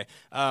swag away.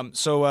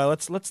 So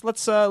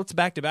let's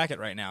back to back it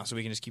right now, so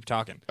we can just keep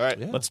talking. All right.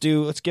 Yeah. Let's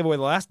give away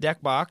the last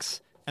deck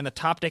box and the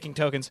top decking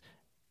tokens,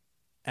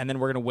 and then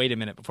we're gonna wait a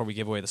minute before we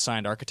give away the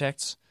signed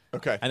architects.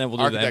 Okay. And then we'll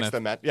do the Architects MF.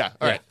 then Matt. Yeah.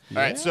 All right. Yeah.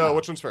 All right. So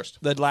which one's first?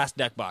 The last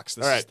deck box.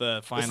 This All right. is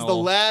the final. This is the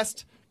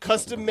last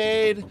custom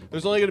made.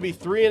 There's only going to be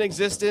 3 in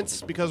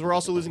existence because we're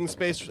also losing the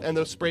space and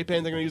the spray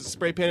paint. They're going to use the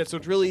spray paint. So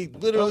it's really,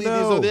 literally, Oh,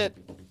 no. these are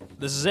it.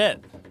 This is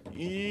it.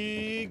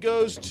 He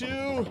goes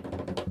to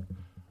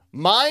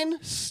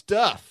Mine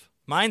Stuff.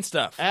 Mine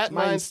stuff. At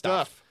Mine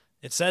Stuff.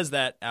 It says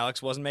that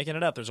Alex wasn't making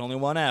it up. There's only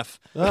one F.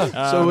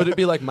 So would it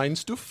be like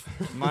Meinstuf?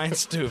 Mine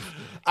stuff.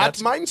 At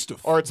Meinstuf.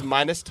 Or it's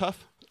Minus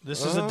Tough.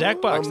 This is a deck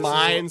Or box. This is-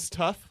 Mine's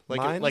Tough.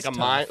 Mine's like a tough.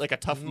 mine, like a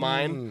tough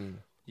mine.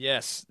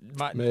 Yes.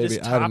 This Maybe,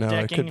 I top don't know.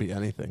 It decking could be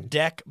anything.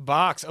 deck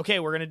box. Okay,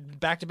 we're gonna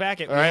back to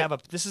back it. We right.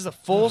 have this is a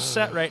full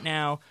set right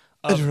now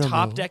of Drum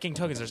top roll. decking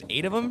tokens. There's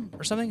 8 of them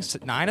or something.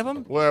 9 of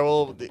them.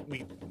 Well,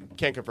 we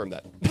can't confirm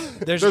that.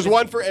 There's- There's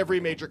one for every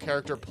major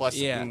character plus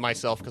Yeah.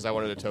 myself because I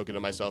wanted a token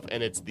of myself,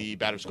 and it's the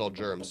Battered Skull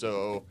Germ.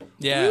 So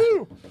Yeah.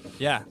 woo!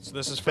 Yeah. So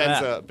this is for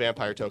Ben's that. a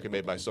vampire token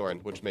made by Soren,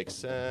 which makes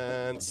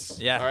sense.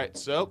 Yeah. All right,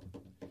 so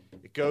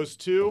it goes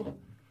to.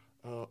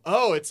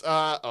 It's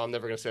I'm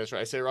never gonna say this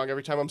right. I say it wrong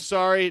every time. I'm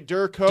sorry.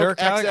 Dirk Dirk,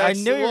 XX1. I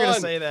knew you were gonna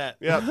say that.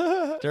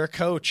 Yeah. Dirk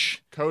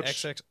Coach. Coach.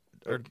 XX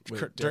or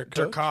Wait,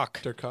 Dirk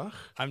Cock. Der Koch?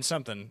 I'm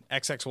something.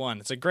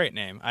 XX1. It's a great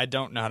name. I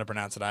don't know how to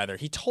pronounce it either.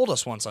 He told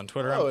us once on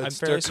Twitter. I'm it's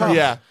fairly Der certain. Koch.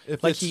 Yeah.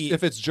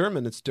 If it's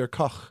German, it's Der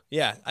Koch.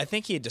 Yeah, I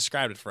think he had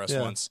described it for us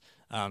Yeah. once.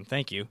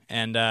 Thank you.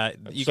 And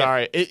you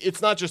Sorry,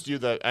 it's not just you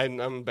that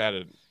I'm bad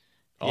at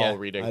all Yeah.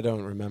 reading. I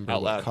don't remember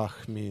Out what loud.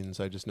 Koch means.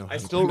 I just know how I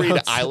to still read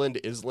pronounce it. Island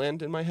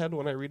Island in my head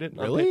when I read it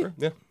on Really? paper.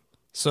 Yeah.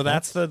 so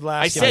that's the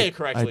last. I say it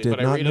correctly, I did but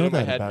I not read it know in my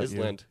that head about you.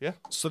 Island. Yeah.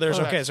 So there's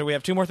Correct. okay. So we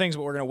have 2 more things,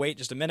 but we're gonna wait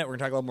just a minute. We're gonna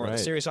talk a little more about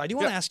the Right. series. So I do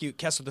want to Yeah. ask you,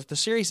 Kessler. The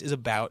series is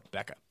about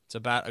Becca. It's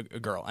about a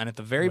girl. And at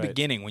the very Right.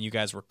 beginning, when you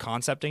guys were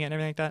concepting it and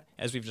everything like that,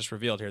 as we've just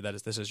revealed here,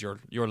 this is your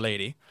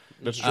lady.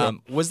 That's true.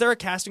 Was there a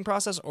casting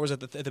process, or was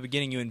it at the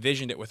beginning you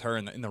envisioned it with her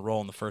in the role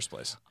in the first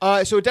place?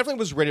 So it definitely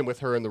was written with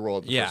her in the role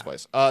in the Yeah. first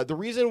place. The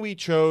reason we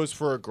chose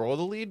for a girl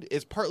to lead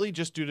is partly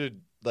just due to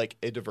like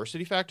a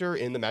diversity factor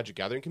in the Magic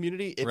Gathering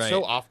community. It's Right.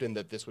 so often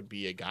that this would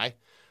be a guy,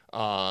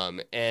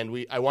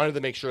 and I wanted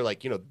to make sure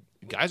like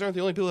guys aren't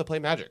the only people that play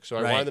Magic, so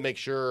I Right. wanted to make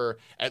sure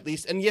at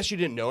least. And yes, she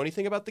didn't know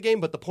anything about the game,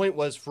 but the point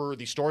was for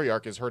the story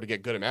arc is her to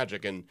get good at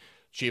Magic, and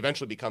she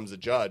eventually becomes a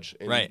judge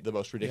in Right. the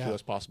most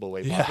ridiculous possible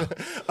way. Yeah.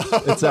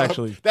 possible. It's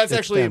actually That's it's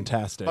actually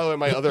fantastic. By the way,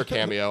 my other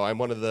cameo. I'm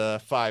one of the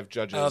 5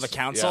 judges. Oh, the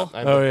council?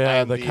 I'm Oh, the-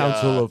 yeah, I'm the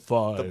Council of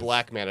 5. the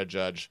Black Mana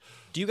judge.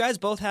 Do you guys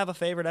both have a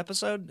favorite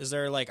episode? Is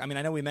there I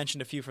know we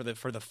mentioned a few for the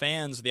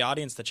fans, the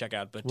audience to check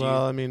out, but do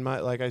Well, you? I mean,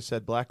 like I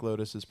said, Black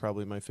Lotus is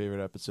probably my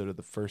favorite episode of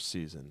the first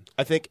season.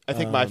 I think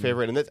my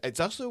favorite, and it's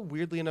also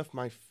weirdly enough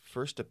my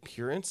first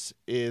appearance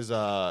is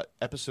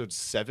episode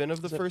 7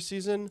 of the first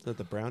season. Is that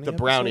the Brownie? The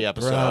Brownie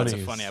episode. Oh, it's a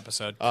Brownies. funny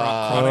episode.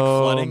 Uh, Chronic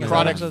oh, flooding. man.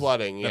 Chronic Is that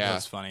flooding, That yeah.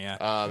 was funny, yeah.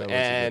 That was a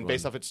And good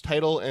based one. off its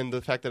title and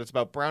the fact that it's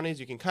about brownies,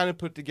 you can kind of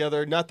put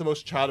together not the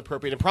most child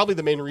appropriate, and probably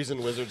the main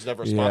reason Wizards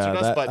never sponsored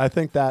us, but I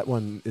think that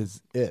one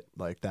is it.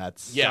 Like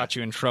that's Yeah. Got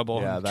you in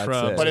trouble. Yeah, that's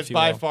Trubs, it. but if it's you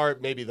by will. far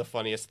maybe the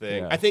funniest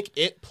thing. Yeah. I think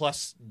it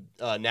plus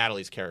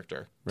Natalie's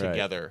character Right.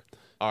 together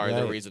are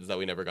the Right. reasons that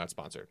we never got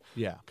sponsored.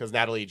 yeah. Because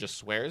Natalie just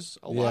swears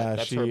a lot. Yeah,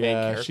 That's she her main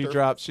character. she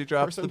drops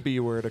person. the B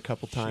word a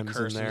couple times in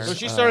curses. there. So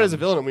she started as a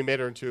villain, and we made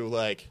her into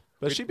like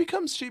But she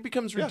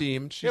becomes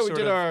redeemed. She sort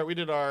of, we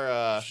did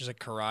our She's like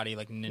karate,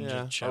 like ninja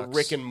Yeah. chucks.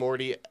 Rick and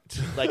Morty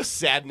like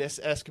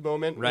sadness-esque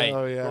moment, Right.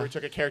 Oh, yeah. where we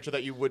took a character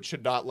that you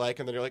should not like,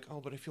 and then you're like, oh,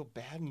 but I feel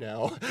bad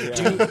now.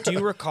 do you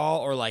recall,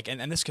 or like,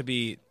 and this could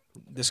be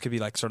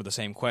like sort of the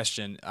same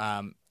question.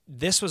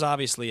 This was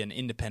obviously an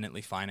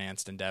independently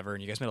financed endeavor,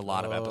 and you guys made a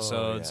lot of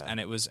episodes, yeah. and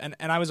it was, and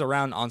I was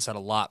around on set a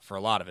lot for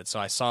a lot of it, so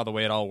I saw the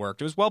way it all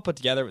worked. It was well put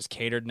together, it was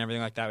catered and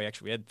everything like that.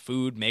 We had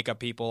food, makeup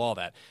people, all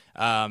that.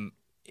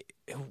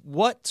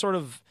 What sort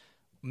of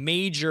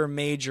major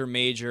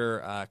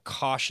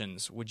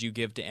cautions would you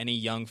give to any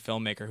young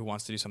filmmaker who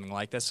wants to do something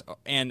like this,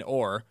 and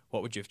or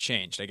what would you have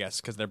changed? I guess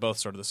because they're both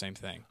sort of the same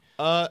thing.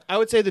 I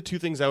would say the two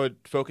things I would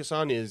focus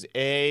on is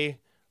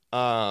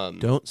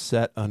don't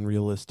set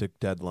unrealistic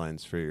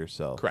deadlines for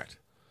yourself. correct.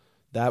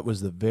 That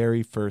was the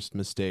very first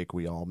mistake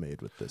we all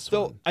made with this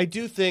So one. I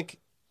do think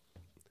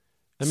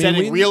I mean, setting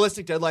we-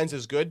 realistic deadlines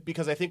is good,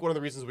 because I think one of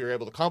the reasons we were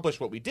able to accomplish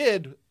what we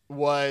did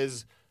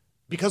was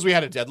because we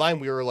had a deadline.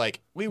 We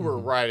were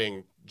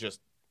writing just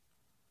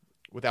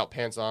without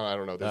pants on. I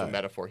don't know. There's a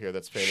metaphor here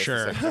that's famous.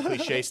 Sure. It's a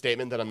cliche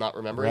statement that I'm not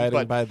remembering. Riding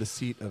but by the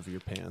seat of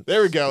your pants.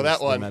 there we go, is that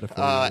the one. metaphor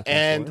you're looking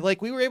And for.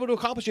 like we were able to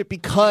accomplish it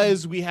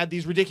because we had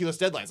these ridiculous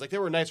deadlines. Like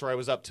there were nights where I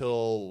was up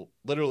till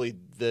literally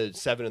the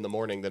 7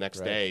 a.m. the next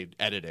day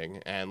editing,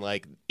 and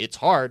like it's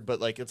hard, but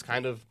like it's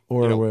kind of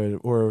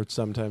Or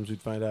sometimes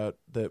we'd find out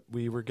that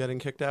we were getting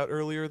kicked out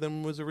earlier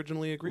than was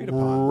originally agreed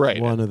upon. Right.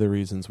 One of the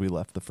reasons we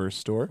left the first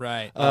store.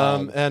 Right.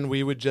 And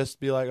we would just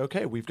be like,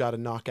 okay, we've got to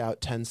knock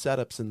out 10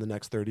 setups in the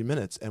next 30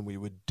 minutes, and we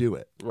would do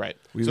it. right.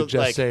 We So, would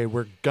just like, say,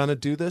 we're going to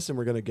do this, and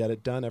we're going to get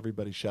it done.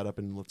 Everybody shut up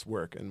and let's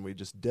work. And we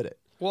just did it.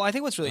 Well, I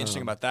think what's really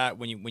interesting about that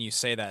when you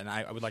say that, and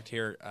I would like to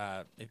hear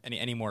if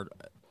any more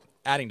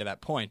adding to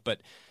that point, but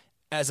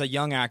as a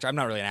young actor, I'm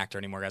not really an actor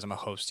anymore, guys. I'm a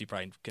host. You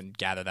probably can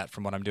gather that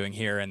from what I'm doing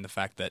here and the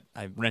fact that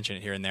I mention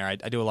it here and there. I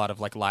do a lot of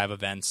like live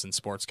events and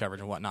sports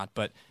coverage and whatnot.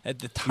 But at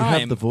the You time,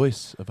 have the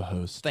voice of a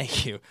host.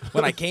 thank you.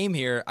 When I came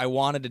here, I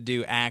wanted to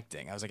do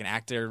acting. I was like an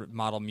actor,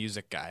 model,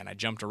 music guy, and I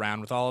jumped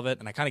around with all of it.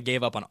 And I kind of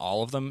gave up on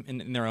all of them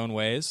in their own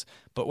ways.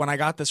 But when I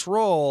got this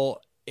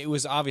role, it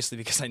was obviously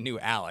because I knew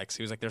Alex.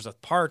 He was like, "There's a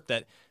part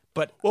that."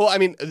 But well, I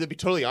mean, to be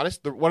totally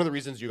honest, one of the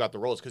reasons you got the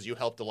role is because you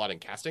helped a lot in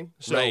casting.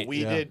 So Right.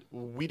 we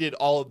did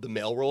all of the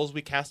male roles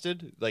we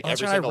casted, like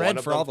that's every right, I single read one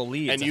of for them. all the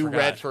leads, and I you forgot.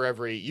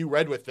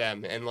 read with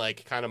them, and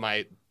like kind of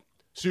my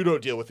pseudo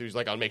deal with you is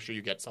like I'll make sure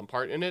you get some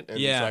part in it, and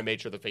Yeah. so I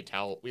made sure the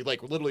fatale. We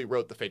like literally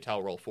wrote the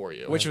fatale role for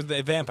you, which was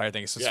the vampire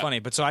thing. So it's Yeah. funny.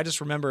 But so I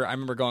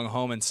remember going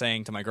home and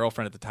saying to my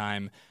girlfriend at the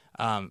time,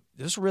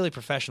 this was a really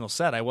professional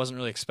set. I wasn't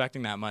really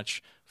expecting that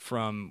much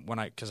from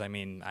because I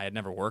had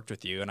never worked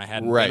with you and I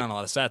hadn't Right. been on a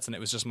lot of sets, and it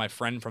was just my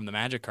friend from the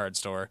Magic Card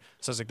store.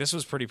 So I was like, this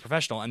was pretty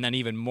professional. And then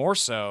even more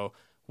so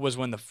was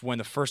when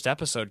the first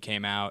episode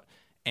came out.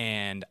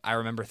 And I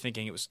remember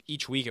thinking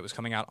each week it was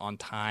coming out on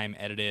time,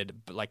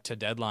 edited, but like to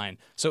deadline.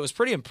 So it was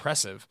pretty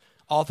impressive,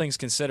 all things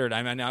considered. I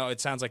mean, I know it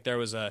sounds like there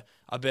was a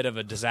bit of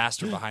a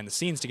disaster behind the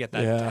scenes to get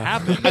that to Yeah.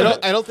 happen.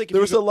 I don't think if There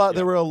you was go- a lot. yeah.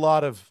 There were a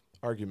lot of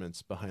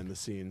arguments behind the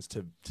scenes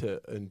to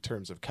in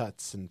terms of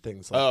cuts and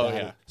things like Oh, that.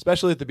 yeah.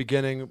 Especially at the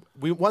beginning.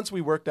 Once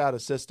we worked out a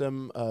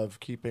system of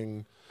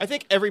keeping. I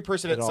think every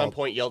person at It some all-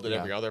 point yelled at yeah.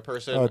 every other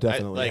person. Oh,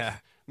 definitely. Yeah.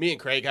 Me and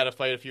Craig had a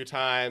fight a few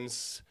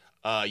times.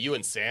 You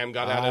and Sam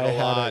got at I it a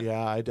had lot.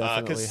 I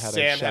definitely Because had a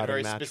Sam had shouting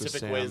very match with specific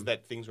Sam. ways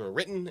that things were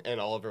written, and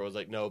Oliver was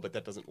like, "No, but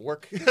that doesn't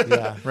work."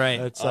 Yeah, Right.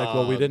 It's like,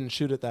 well, we didn't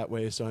shoot it that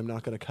way, so I'm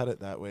not going to cut it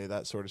that way.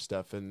 That sort of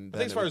stuff, and then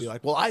think as far it would be as-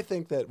 like, well, I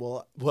think that,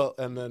 well,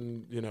 and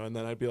then and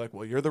then I'd be like,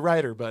 well, you're the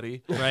writer,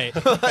 buddy. Right.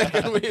 Like,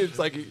 and it's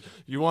like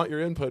you want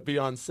your input, be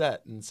on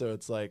set, and so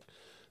it's like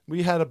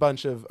we had a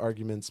bunch of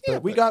arguments,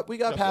 but we got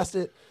past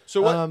it.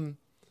 So what-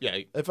 yeah,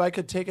 If I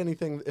could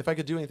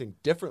do anything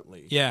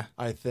differently, Yeah.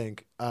 I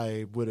think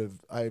I would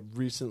have. I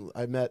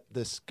met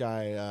this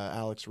guy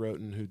Alex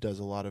Roten, who does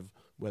a lot of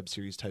web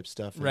series type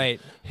stuff. and Right.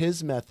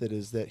 His method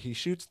is that he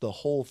shoots the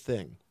whole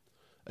thing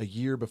a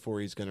year before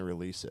he's going to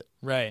release it,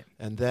 Right.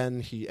 and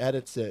then he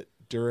edits it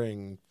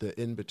during the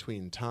in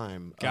between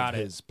time Got of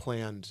it. his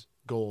planned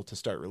goal to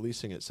start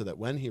releasing it, so that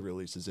when he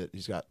releases it,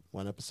 he's got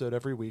one episode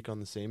every week on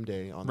the same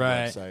day on the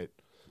Right. website.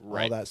 All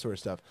Right. that sort of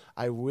stuff.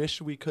 I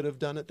wish we could have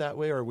done it that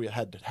way, or we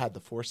had the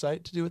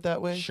foresight to do it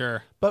that way.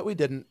 Sure. But we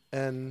didn't,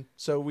 and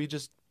so we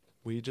just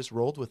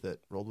rolled with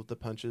it, rolled with the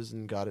punches,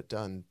 and got it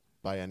done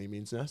by any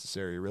means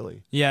necessary.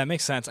 Really, Yeah, it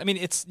makes sense. I mean,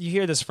 you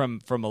hear this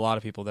from a lot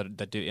of people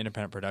that do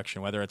independent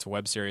production, whether it's a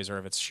web series or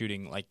if it's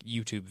shooting like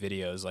YouTube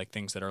videos, like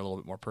things that are a little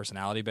bit more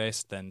personality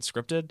based than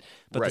scripted.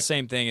 But the Right.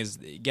 same thing is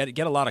get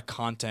a lot of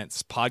content.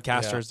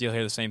 Podcasters, you'll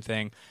hear the same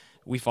thing.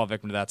 We fall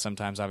victim to that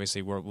sometimes.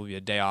 Obviously, we'll be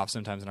a day off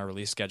sometimes in our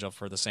release schedule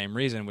for the same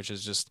reason, which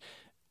is just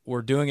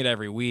we're doing it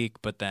every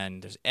week, but then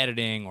there's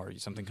editing or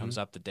something comes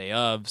up the day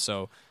of.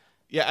 So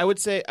Yeah, I would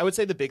say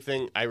the big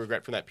thing I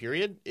regret from that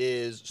period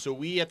is so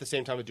we at the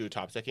same time to do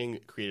Top Decking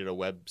created a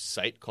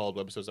website called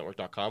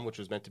webisodesnetwork.com, which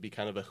was meant to be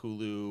kind of a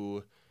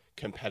Hulu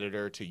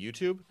competitor to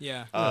YouTube.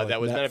 yeah, like that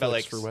was meant about Netflix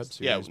like for web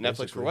yeah, series, Netflix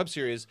for basically. web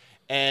series.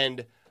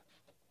 And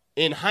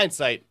in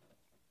hindsight,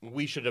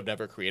 we should have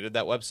never created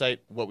that website.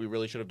 What we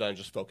really should have done is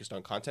just focused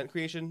on content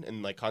creation,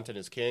 and like content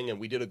is king. And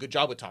we did a good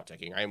job with Top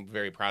Decking. I am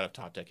very proud of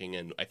Top Decking,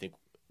 and I think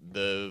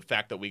the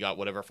fact that we got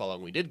whatever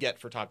following we did get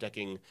for Top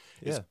Decking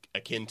is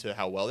akin to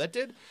how well that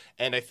did.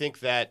 And I think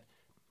that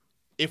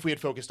if we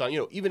had focused on,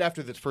 even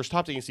after the first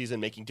Top Decking season,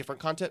 making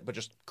different content, but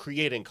just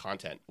creating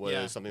content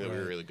was something that we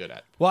were really good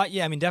at. Well,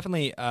 yeah, I mean,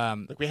 definitely.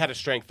 Like we had a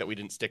strength that we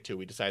didn't stick to.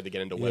 We decided to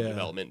get into web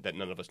development that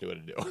none of us knew how to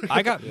do.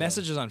 I got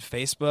messages on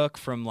Facebook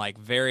from like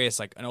various,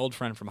 like an old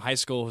friend from high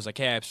school who's like,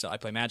 "Hey, I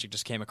play Magic.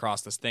 Just came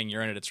across this thing.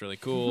 You're in it. It's really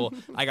cool."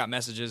 I got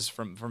messages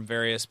from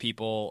various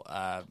people.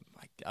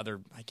 I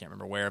can't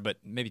remember where, but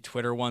maybe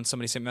Twitter once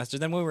somebody sent messages.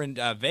 Then when we were in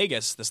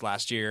Vegas this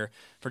last year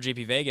for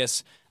GP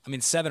Vegas, I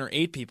mean, 7 or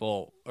 8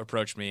 people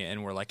approached me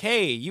and were like,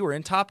 "Hey, you were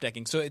in Top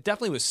Decking." So it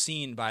definitely was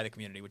seen by the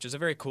community, which is a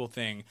very cool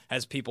thing.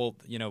 As people,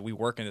 we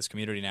work in this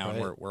community now,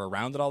 and we're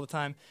around it all the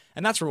time,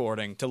 and that's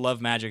rewarding to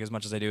love Magic as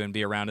much as I do and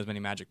be around as many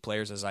Magic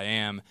players as I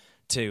am.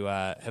 To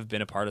have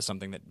been a part of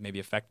something that maybe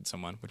affected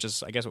someone, which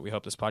is, I guess, what we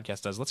hope this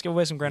podcast does. Let's give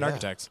away some Grand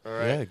Architects. All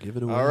right. Yeah, give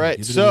it away. All right,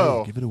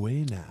 Give it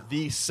away now.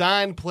 The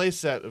signed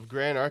playset of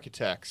Grand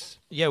Architects.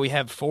 Yeah, we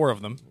have 4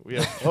 of them. We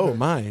have Oh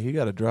my, you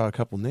got to draw a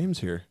couple names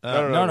here.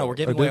 No, we're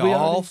giving Oh, did away we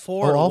all already?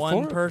 4 to all one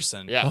 4?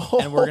 person. Yeah.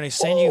 And we're going to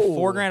send you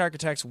 4 Grand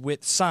Architects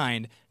with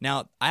signed.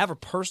 Now, I have a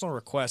personal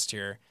request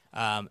here.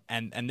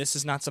 And this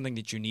is not something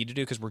that you need to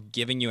do because we're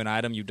giving you an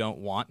item you don't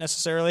want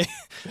necessarily,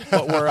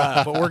 but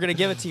we're going to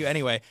give it to you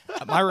anyway.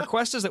 My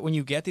request is that when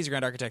you get these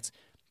Grand Architects,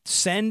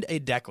 send a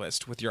deck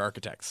list with your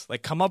architects.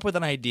 Like, come up with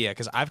an idea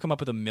because I've come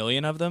up with 1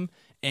 million of them,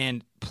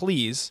 and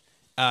please,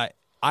 I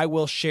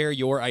will share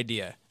your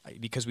idea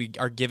because we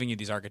are giving you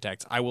these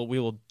architects. We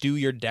will do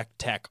your deck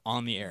tech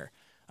on the air.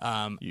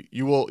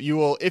 you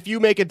will if you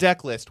make a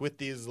deck list with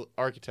these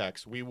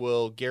architects, we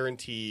will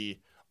guarantee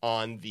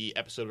on the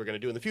episode we're going to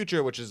do in the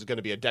future, which is going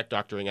to be a deck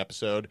doctoring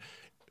episode,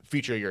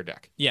 feature your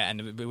deck. Yeah,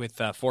 and with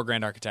 4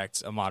 Grand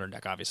Architects, a modern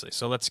deck, obviously.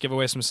 So let's give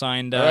away some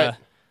signed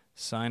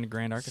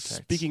Grand Architects.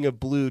 Speaking of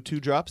blue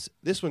 2-drops,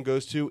 this one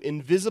goes to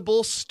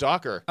Invisible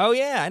Stalker. Oh,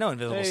 yeah, I know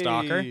Invisible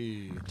Stalker.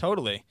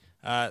 Totally.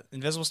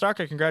 Invisible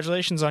Stalker,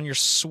 congratulations on your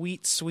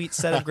sweet, sweet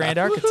set of Grand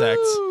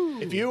Architects.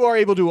 If you are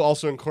able to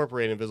also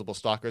incorporate Invisible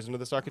Stalkers into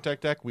this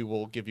Architect deck, we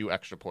will give you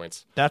extra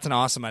points. That's an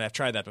awesome idea. I've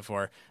tried that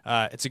before.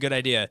 It's a good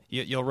idea.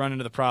 You'll run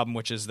into the problem,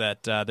 which is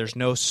that there's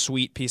no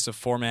sweet piece of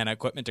 4-mana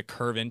equipment to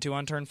curve into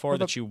on turn 4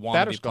 that you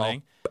want to be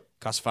playing.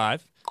 Costs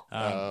 5.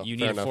 You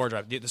need a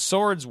 4-drop. The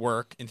swords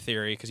work, in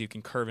theory, because you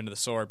can curve into the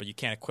sword, but you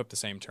can't equip the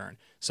same turn.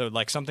 So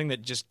like something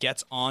that just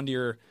gets onto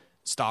your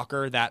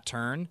Stalker that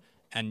turn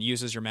and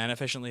uses your mana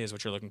efficiently is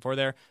what you're looking for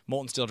there.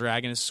 Molten Steel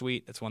Dragon is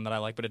sweet. It's one that I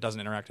like, but it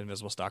doesn't interact with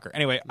Invisible Stalker.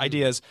 Anyway,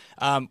 ideas.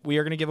 We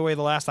are going to give away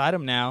the last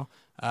item now.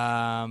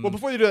 Well,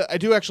 before you do it, I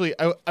do actually,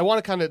 I want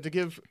to kind of to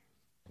give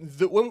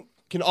the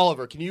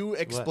Oliver, can you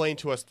explain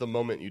to us the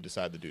moment you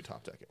decided to do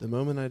Top Decking? The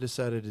moment I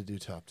decided to do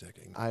Top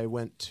Decking, I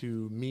went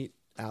to meet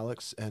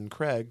Alex and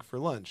Craig for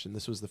lunch, and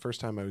this was the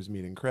first time I was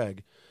meeting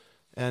Craig.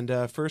 And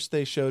first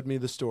they showed me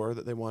the store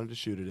that they wanted to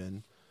shoot it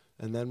in.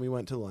 And then we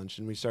went to lunch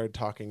and we started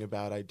talking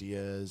about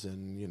ideas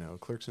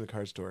and, Clerks in the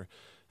Card Store.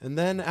 And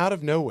then out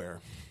of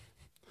nowhere,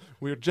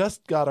 we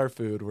just got our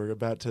food. We're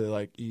about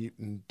to eat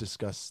and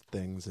discuss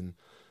things. And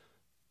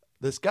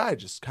this guy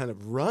just kind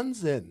of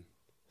runs in,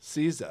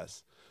 sees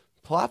us,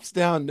 plops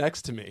down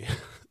next to me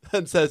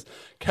and says,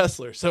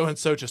 "Kessler,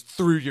 so-and-so just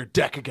threw your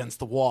deck against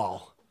the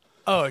wall."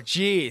 Oh,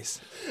 jeez.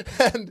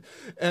 And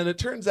it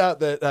turns out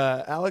that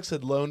Alex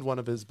had loaned one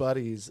of his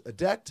buddies a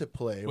deck to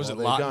play. Was it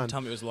they'd Lawton? gone.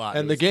 Tell me it was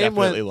Lawton. And the game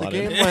went. definitely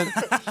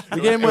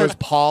The game It was went.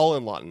 Paul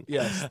and Lawton.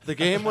 Yes, the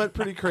game went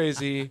pretty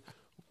crazy.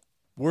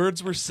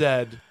 Words were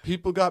said.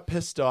 People got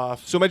pissed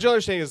off. So my general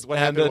understanding is what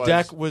And happened the was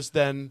deck was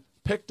then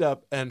picked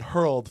up and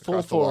hurled full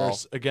Across the wall.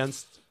 force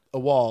against a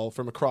wall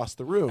from across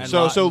the room. And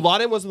So Lawton-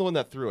 Lawton wasn't the one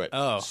that threw it.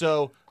 Oh.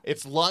 So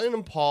it's Lawton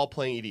and Paul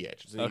playing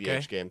EDH. It's an Okay.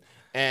 EDH game.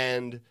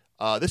 And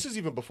this is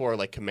even before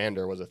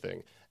Commander was a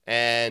thing.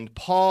 And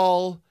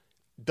Paul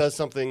does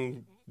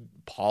something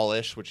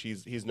Paulish, which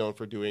he's known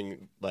for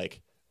doing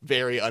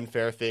very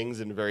unfair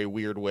things in very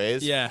weird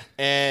ways. Yeah.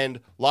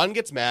 And Lawton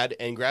gets mad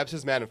and grabs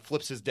his mat and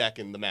flips his deck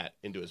in the mat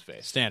into his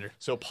face. Standard.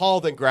 So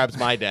Paul then grabs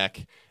my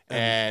deck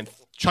and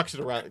chucks it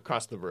around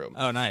across the room.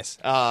 Oh, nice.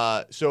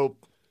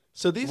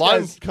 So these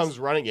Lawton guys comes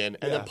running in,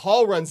 and Yeah. then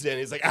Paul runs in.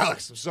 He's like,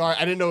 "Alex, I'm sorry.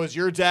 I didn't know it was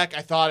your deck.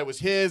 I thought it was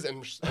his." And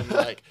we're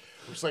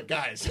just like,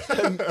 guys.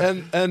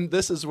 and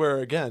this is where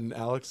again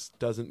Alex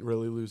doesn't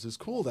really lose his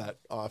cool that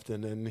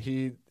often, and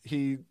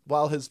he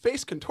while his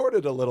face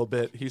contorted a little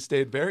bit, he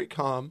stayed very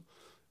calm,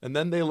 and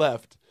then they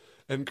left,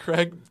 and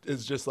Craig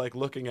is just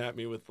looking at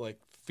me with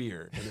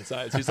fear in his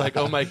eyes. He's like,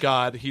 "Oh my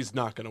God, he's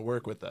not going to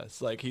work with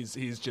us.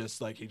 He's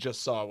just he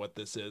just saw what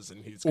this is,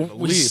 and he's going to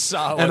We leave."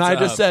 saw And what's I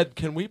just up. said,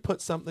 "Can we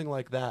put something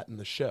like that in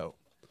the show?"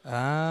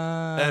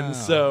 And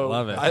so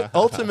love it.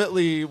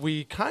 ultimately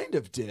we kind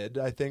of did,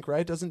 I think,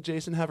 right? Doesn't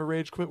Jason have a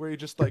rage quit where he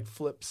just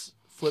flips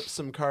flips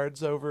some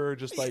cards over,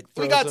 just like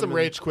We throws got them some in-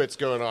 rage quits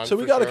going on. So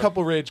we for got sure. a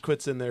couple rage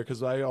quits in there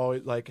because I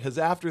always because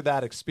after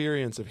that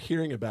experience of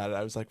hearing about it,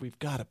 I was like, we've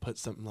got to put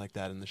something like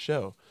that in the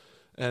show,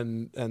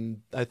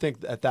 and I think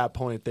at that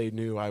point they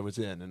knew I was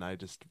in, and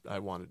I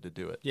wanted to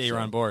do it. Yeah, you're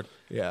So, on board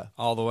Yeah,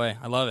 all the way.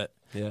 I love it.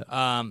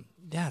 yeah.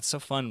 Yeah, it's so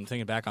fun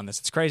thinking back on this.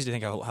 It's crazy to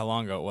think how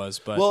long ago it was.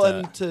 But Well,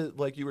 and to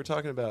like you were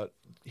talking about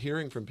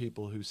hearing from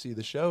people who see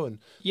the show, and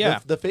Yeah.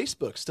 the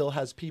Facebook still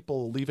has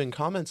people leaving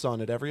comments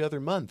on it every other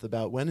month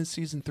about when is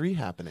season 3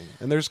 happening,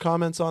 and there's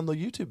comments on the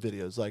YouTube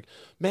videos like,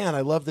 "Man,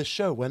 I love this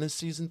show. When is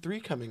season 3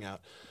 coming out?"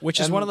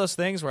 which is And- one of those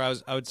things where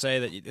I would say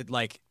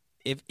that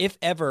if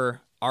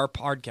ever our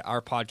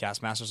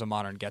podcast Masters of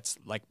Modern gets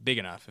like big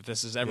enough, if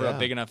this is ever a Yeah.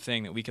 big enough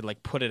thing that we could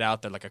like put it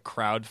out there like a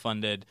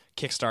crowd-funded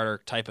Kickstarter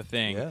type of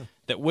thing Yeah.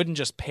 that wouldn't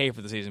just pay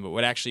for the season but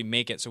would actually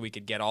make it so we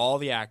could get all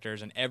the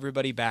actors and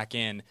everybody back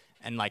in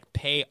and like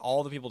pay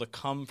all the people to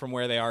come from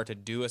where they are to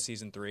do a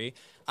season 3.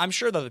 I'm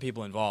sure that the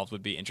people involved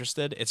would be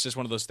interested. It's just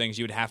one of those things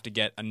you would have to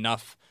get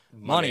enough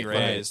money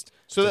raised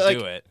So to that, like,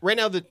 do it. right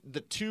now, the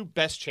two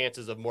best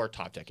chances of more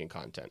top decking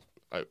content,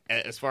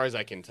 as far as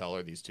I can tell,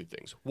 are these two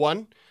things.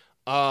 One,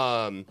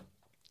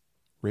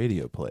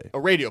 Radio play. a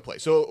radio play.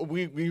 So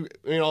me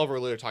and Oliver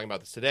were talking about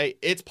this today.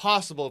 It's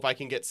possible if I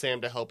can get Sam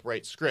to help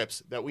write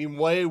scripts that we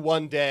may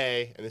one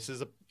day, and this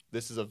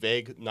is a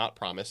vague, not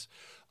promise,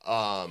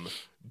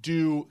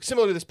 do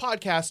similar to this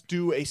podcast,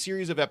 do a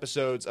series of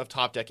episodes of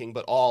Top Decking,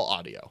 but all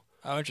audio.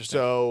 Oh, interesting.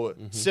 So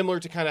similar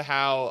to kind of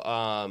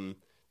how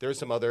there's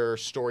some other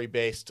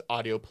story-based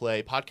audio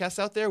play podcasts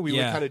out there. We would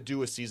Yeah. kind of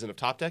do a season of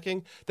Top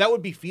Decking. That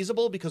would be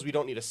feasible because we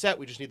don't need a set.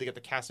 We just need to get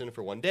the cast in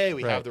for one day.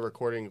 We have the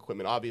recording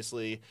equipment,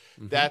 obviously.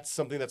 That's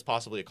something that's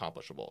possibly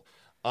accomplishable.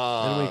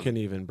 And we can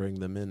even bring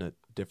them in at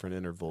different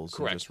intervals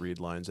Correct. and just read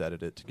lines,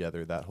 edit it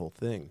together, that whole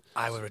thing.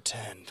 I will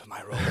return for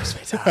my role as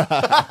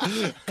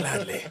Fatal.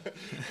 Gladly.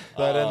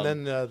 But and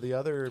then the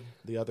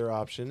other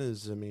option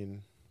is, I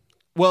mean,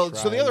 Well,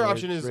 so try the other and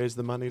option is raise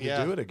the money to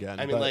yeah. do it again.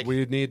 I mean, but like-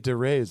 we need to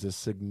raise a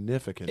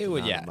significant. It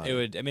would, amount yeah. of money. It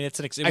would. I mean, it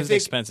was an think-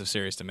 expensive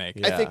series to make.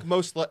 Yeah. I think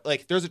most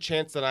like there's a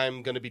chance that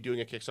I'm going to be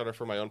doing a Kickstarter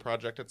for my own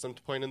project at some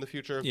point in the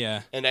future.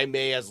 Yeah. And I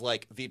may, as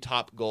like the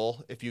top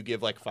goal, if you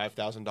give like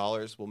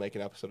 $5,000, we'll make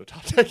an episode of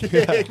Top Decking.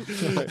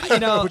 You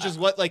know, which is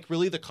what like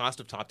really the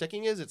cost of Top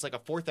Decking is. It's like a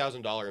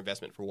 $4,000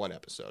 investment for one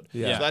episode.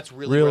 Yeah. So that's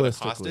really where the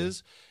cost Realistically.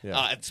 is.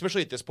 Yeah.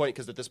 Especially at this point,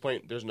 because at this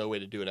point there's no way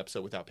to do an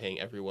episode without paying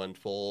everyone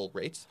full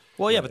rates.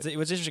 Well, yeah, but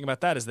what's interesting about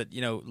that is that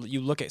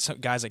you look at some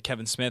guys like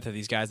Kevin Smith or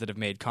these guys that have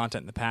made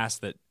content in the past.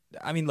 That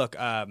I mean, look,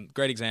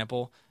 great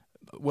example,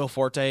 Will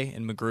Forte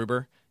and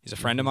MacGruber. He's a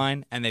friend of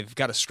mine, and they've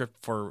got a script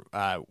for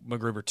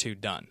MacGruber 2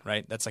 done.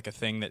 Right, that's like a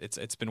thing that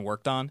it's been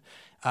worked on,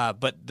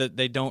 but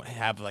they don't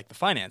have like the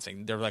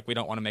financing. They're like, we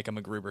don't want to make a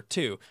MacGruber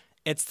 2.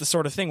 It's the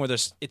sort of thing where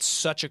it's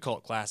such a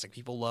cult classic.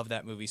 People love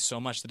that movie so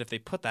much that if they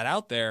put that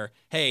out there,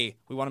 hey,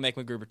 we want to make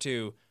MacGruber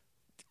 2.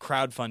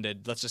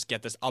 Crowdfunded. Let's just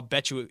get this. I'll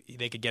bet you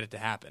they could get it to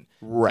happen.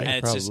 Right. And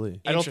it's Probably.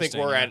 just I don't think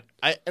interesting, we're yeah.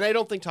 at, I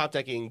don't think Top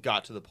Decking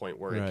got to the point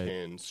where Right. it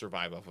can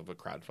survive off of a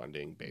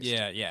crowdfunding based.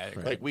 Yeah.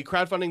 Like we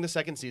crowdfunding the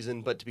second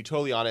season, but to be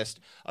totally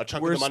honest, a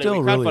chunk We're of the money still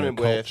we really a crowdfunded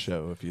cult with.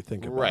 show if you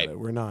think about Right. it.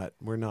 We're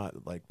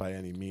not like by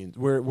any means.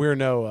 We're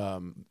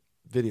no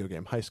video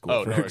game high school,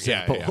 Oh, for no, yeah,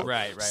 example. yeah.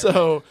 Right.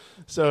 So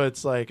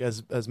it's like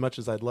as much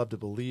as I'd love to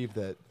believe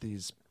that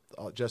these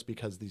just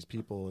because these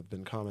people have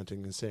been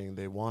commenting and saying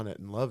they want it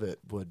and love it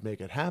would make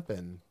it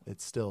happen,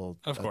 it's still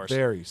Of a course.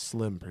 very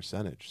slim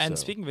percentage. And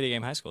so. speaking of Video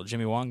Game High School,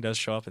 Jimmy Wong does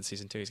show up in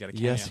season 2. He's got a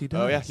cameo. Yes, he does.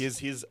 Oh yeah, he's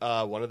he's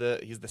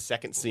the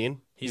second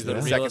scene. He's the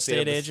real second scene of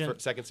estate the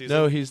agent? Second season.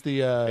 No, he's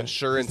the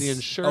Insurance. he's the Oh,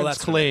 insurance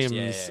that's what it is. claims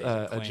Yeah, he's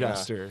the claim.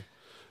 adjuster.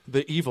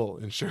 The evil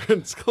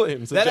insurance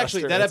claims that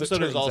adjuster. that as it episode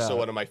is turns also out.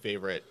 one of my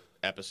favorite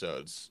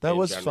episodes. That in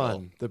was general.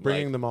 fun. The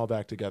bringing Like, them all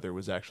back together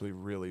was actually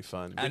really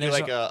fun. we And do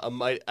there's like a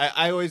mighty.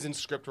 I always in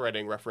script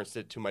writing referenced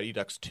it to Mighty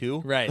Ducks 2.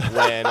 Right.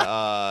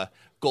 When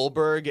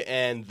Goldberg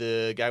and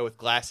the guy with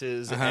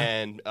glasses Uh-huh.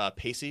 and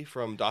Pacey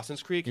from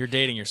Dawson's Creek. You're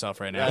dating yourself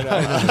right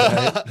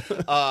now.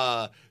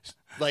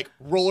 Like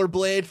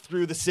rollerblade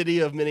through the city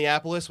of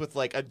Minneapolis with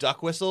like a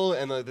duck whistle,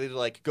 and they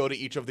like go to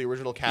each of the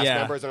original cast Yeah.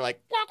 members, and they're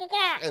like, "Quack, quack,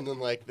 quack," and then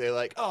like they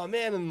like, oh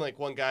man, and like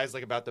one guy's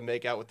like about to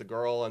make out with the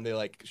girl, and they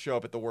like show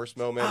up at the worst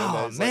moment, and Oh,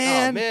 then it's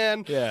man. like, oh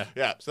man, Yeah.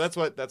 yeah. So that's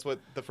what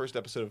the first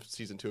episode of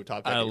season 2 of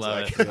Top Decking I is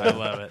love like. it. I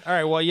love it. All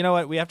right. Well, you know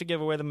what? We have to give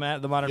away the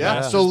modern Yeah.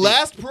 Masters. So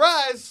last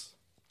prize.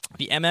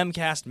 The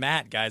MMcast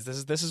Mat, guys.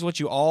 This is what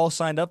you all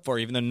signed up for,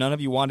 even though none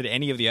of you wanted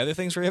any of the other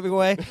things we're giving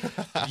away.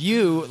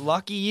 You,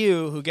 lucky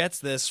you, who gets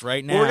this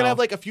right now. We're gonna have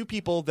like a few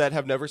people that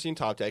have never seen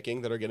Top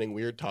Decking that are getting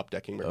weird Top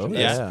Decking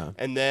merchandise, yeah.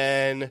 and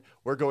then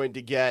we're going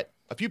to get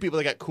a few people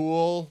that got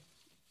cool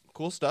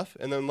stuff,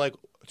 and then like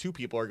 2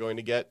 people are going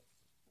to get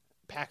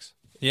packs.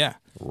 yeah.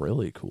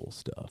 Really cool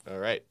stuff. All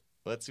right,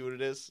 let's see what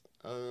it is,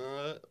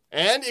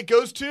 and it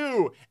goes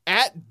to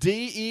at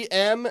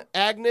DEM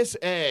Agnes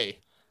A.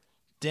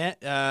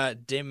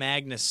 De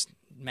Magnus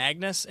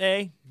Magnus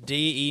A?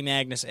 D-E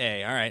Magnus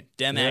A. All right.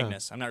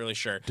 Magnus. I'm not really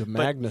sure. De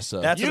But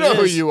Magnusa. That's You what know it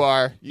who is. you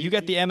are. You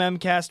get the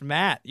MMcast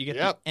Matt. You get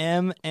Yep.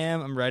 the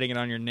I'm writing it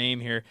on your name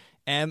here.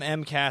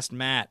 MMcast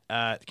Matt.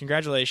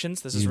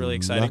 Congratulations. This is really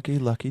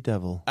exciting. Lucky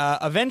devil.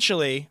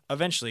 Eventually,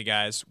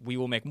 guys, we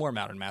will make more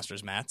Mountain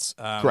Masters mats.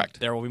 Correct.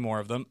 There will be more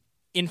of them.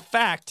 In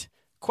fact,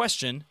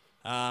 question.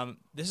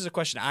 This is a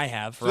question I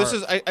have. For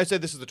So I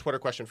said this is the Twitter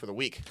question for the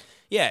week.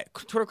 Yeah,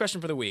 Twitter question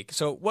for the week.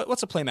 So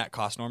what's a playmat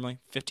cost normally?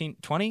 15,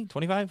 20,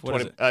 25?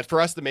 What is it? For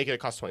us to make it, it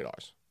costs $20.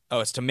 Oh,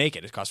 it's to make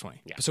it. It costs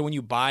 20. Yeah. So when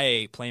you buy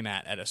a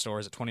playmat at a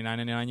store, is it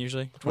 $29.99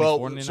 usually? Well,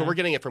 $24.99? so we're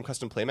getting it from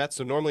Custom Playmats.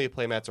 So normally a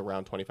playmat's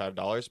around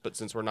 $25, but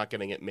since we're not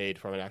getting it made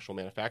from an actual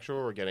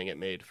manufacturer, we're getting it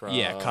made from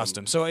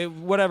custom. So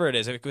whatever it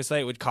is, if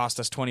it would cost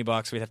us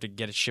 $20, we'd have to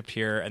get it shipped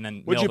here and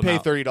then. Would mail you them pay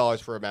out.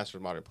 $30 for a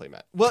Masters Modern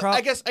playmat? Well, I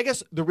guess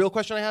the real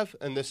question I have,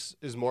 and this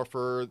is more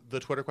for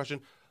the Twitter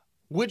question: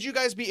 would you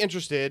guys be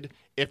interested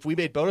if we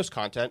made bonus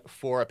content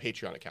for a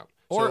Patreon account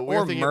or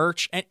we're thinking-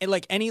 merch and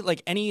like any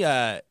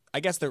I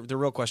guess the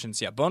real question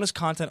is bonus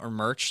content or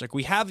merch. Like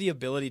we have the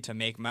ability to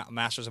make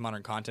Masters of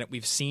Modern content.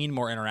 We've seen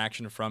more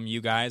interaction from you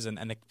guys, and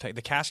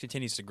the cast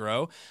continues to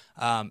grow.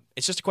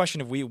 It's just a question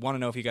of we want to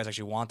know if you guys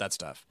actually want that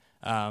stuff.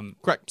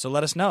 Correct. So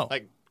let us know.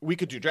 Like we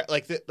could do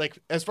like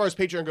as far as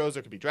Patreon goes,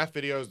 there could be draft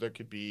videos. There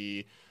could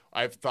be.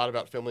 I've thought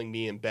about filming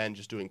me and Ben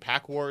just doing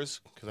pack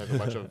wars because I have a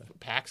bunch of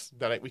packs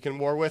that we can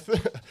war with.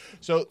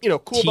 So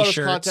cool bonus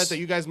T-shirts, content that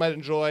you guys might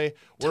enjoy.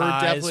 We're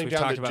ties. definitely We've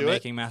down talked to about do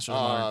making it. Masters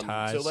of Modern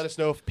ties. So let us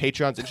know if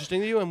Patreon's interesting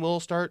to you, and we'll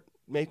start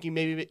making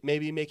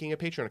maybe making a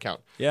Patreon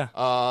account. Yeah.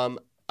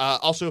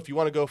 Also, if you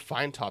want to go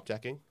find Top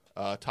Decking.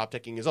 Top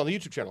Decking is on the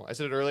YouTube channel. I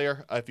said it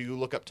earlier. If you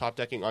look up Top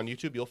Decking on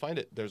YouTube, you'll find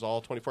it. There's all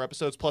 24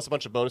 episodes plus a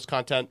bunch of bonus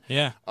content.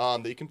 Yeah.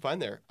 That you can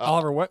find there.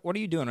 Oliver, what are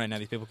you doing right now?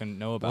 These people can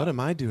know about. What am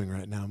I doing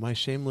right now? My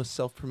shameless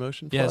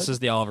self-promotion Yeah, plug? this is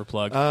the Oliver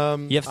plug.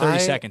 You have 30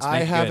 seconds. I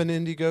Make it have good.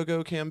 an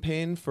Indiegogo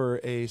campaign for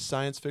a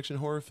science fiction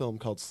horror film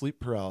called Sleep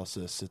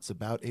Paralysis. It's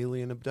about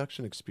alien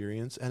abduction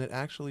experience, and it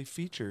actually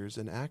features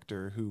an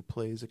actor who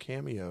plays a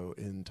cameo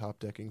in Top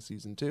Decking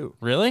Season 2.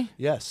 Really?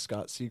 Yes,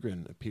 Scott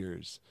Segrin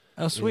appears.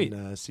 Oh, sweet.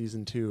 In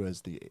Season 2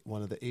 as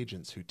one of the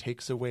agents who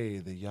takes away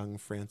the young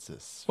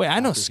Francis. Wait, I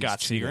know after he's Scott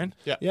cheated.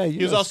 Segrin. Yeah, you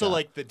he was know also Scott.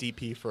 like the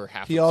DP for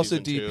half. He of also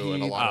season 2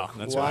 and a lot DP'd of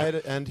that's wide,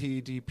 and he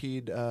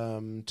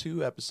DP'd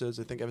 2 episodes.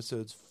 I think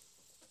episodes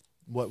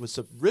what was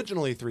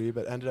originally 3,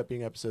 but ended up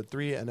being episode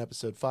 3 and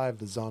episode 5,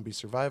 the zombie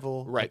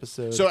survival right.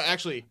 episode. So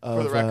actually,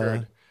 for the of,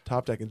 record,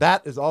 Top Decking.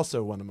 That is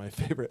also one of my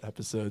favorite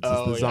episodes.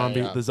 Oh, is the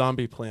yeah. the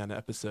zombie plan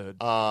episode.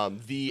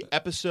 the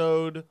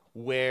episode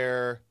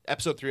where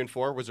episode 3 and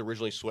 4 was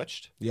originally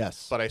switched,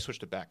 Yes, but I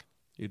switched it back.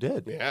 you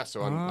did. Yeah,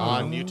 so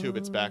on YouTube,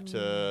 it's back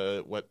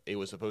to what it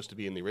was supposed to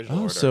be in the original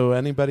Oh, order. so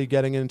anybody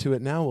getting into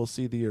it now will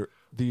see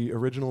the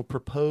original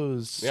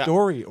proposed Yeah,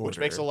 story order, which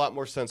makes a lot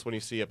more sense when you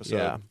see episode.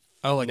 Yeah.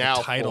 Oh, like now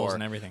the titles 4.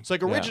 and everything. So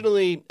like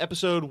originally,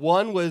 episode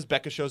 1 was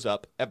Becca shows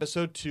up.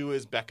 Episode 2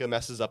 is Becca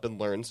messes up and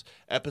learns.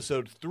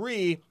 Episode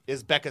 3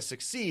 is Becca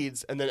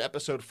succeeds, and then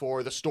episode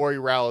 4, the story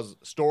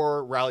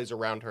rallies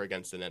around her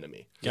against an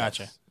enemy.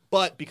 Gotcha.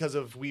 But because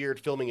of weird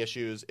filming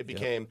issues, it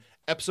became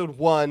episode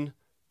 1,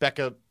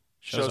 Becca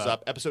shows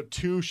up. Episode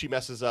 2, she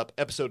messes up.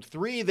 Episode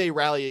 3, they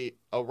rally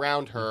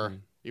around her,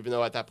 even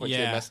though at that point she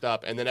Yeah. had messed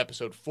up. And then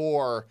episode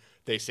 4,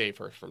 they save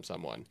her from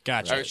someone.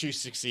 Gotcha. Or she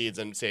succeeds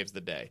and saves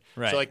the day.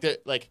 Right. So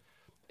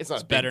it's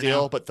not a better big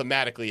deal, now. but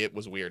thematically it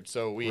was weird.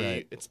 So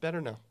Right. it's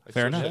better now. It's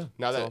Fair so enough. good.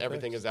 Now It's that all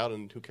everything fixed. is out,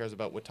 and who cares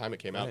about what time it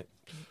came out? Right.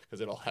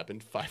 Because it all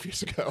happened 5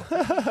 years ago.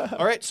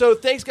 All right. So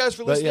thanks, guys,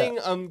 for But, yeah. listening.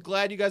 I'm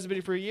glad you guys have been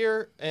here for a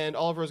year, and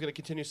Oliver is going to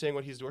continue saying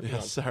what he's working Yeah,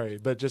 on. sorry,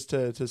 but just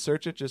to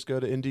search it, just go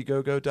to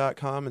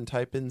Indiegogo.com and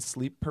type in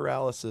sleep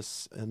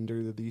paralysis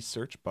under the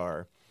search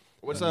bar.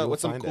 What's and you'll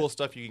what's some find cool it.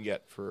 stuff you can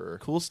get for?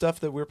 Cool stuff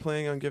that we're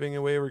planning on giving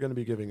away. We're going to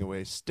be giving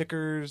away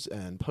stickers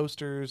and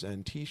posters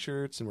and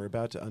T-shirts, and we're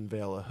about to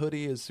unveil a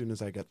hoodie as soon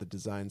as I get the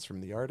designs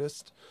from the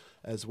artist,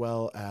 as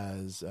well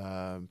as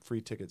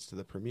free tickets to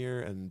the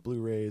premiere and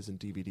Blu-rays and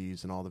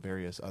DVDs and all the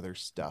various other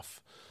stuff.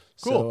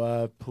 Cool.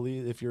 So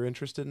please, if you're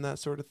interested in that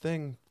sort of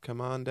thing, come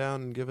on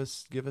down and give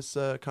us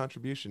a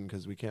contribution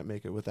because we can't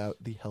make it without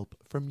the help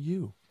from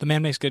you. The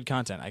man makes good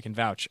content. I can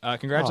vouch.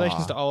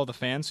 Congratulations Aw. to all of the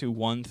fans who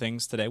won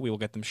things today. We will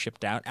get them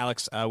shipped out.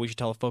 Alex, we should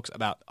tell folks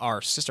about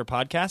our sister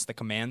podcast, The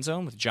Command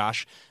Zone, with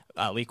Josh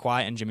Lee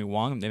Kwai and Jimmy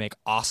Wong. They make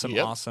awesome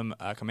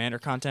Commander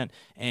content,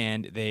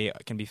 and they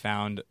can be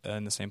found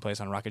in the same place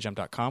on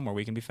RocketJump.com where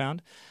we can be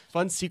found.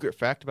 Fun secret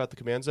fact about the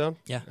Command Zone.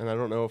 Yeah. And I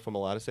don't know if I'm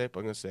allowed to say it, but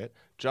I'm going to say it.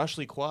 Josh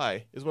Lee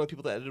Kwai is one of the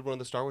people that edited one of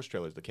the Star Wars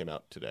trailers that came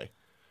out today.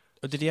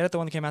 Oh, did he edit the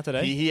one that came out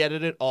today? He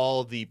edited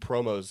all the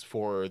promos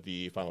for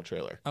the final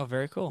trailer. Oh,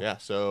 very cool. Yeah,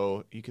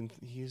 so you can.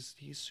 He's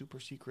super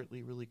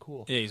secretly really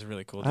cool. Yeah, he's a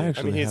really cool I dude.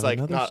 actually I mean, he's have like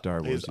another not.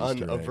 Star Wars He's Easter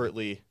egg.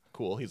 unovertly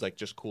cool. He's like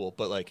just cool,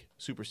 but like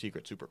super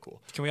secret, super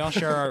cool. Can we all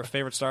share our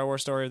favorite Star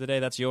Wars story of the day?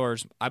 That's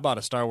yours. I bought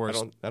a Star I Wars.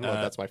 don't know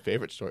if that's my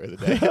favorate story of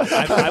the day.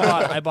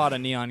 I bought a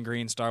neon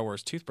green Star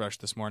Wars toothbrush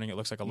this morning. It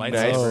looks like a lightsaber.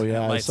 Nice. Oh It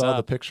yeah, I lights saw the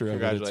up. picture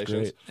of it. It's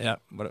Congratulations. great. Yeah.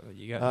 What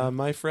you got?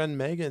 My friend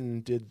Megan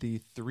did the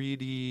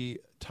 3D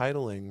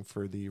titling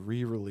for the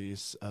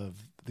re-release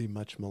of the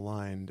much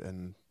maligned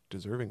and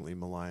deservingly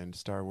maligned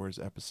Star Wars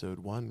Episode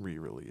 1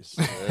 re-release.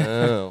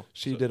 Oh.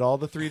 She did all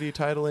the 3D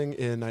titling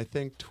in, I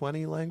think,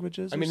 20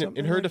 languages. I or mean, something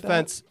in her like that.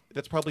 defense,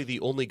 that's probably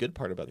the only good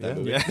part about that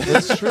movie. Yeah.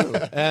 That's true.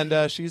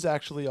 And she's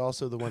actually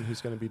also the one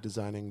who's going to be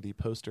designing the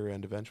poster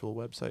and eventual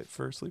website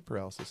for Sleep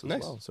Paralysis as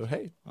Nice. well. So,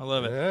 hey, I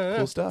love it. Yeah,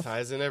 Cool stuff.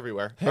 Ties in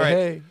everywhere. hey, All right.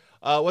 hey.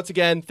 Once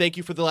again, thank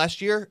you for the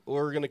last year.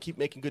 We're going to keep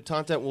making good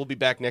content. We'll be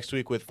back next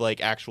week with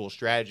like actual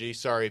strategy.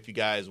 Sorry if you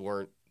guys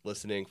weren't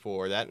listening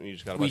for that and you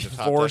just got a We bunch of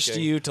top forced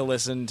decking. you to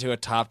listen to a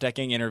top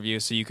decking interview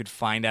so you could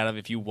find out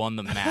if you won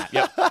the mat.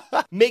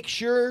 Make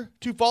sure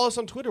to follow us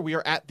on Twitter. We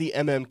are at the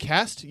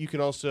MMCast. You can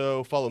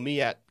also follow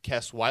me at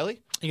Kess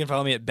Wiley. You can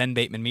follow me at Ben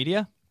Bateman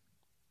Media.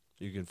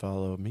 You can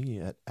follow me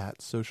at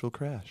Social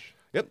Crash.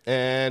 Yep.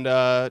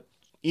 And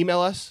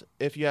email us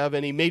if you have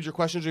any major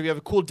questions or if you have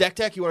a cool deck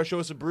tech, you want to show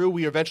us a brew.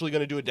 We are eventually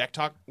going to do a deck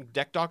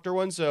doctor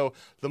one. So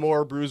the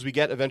more brews we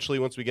get, eventually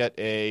once we get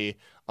a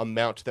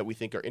amount that we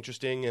think are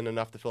interesting and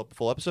enough to fill up the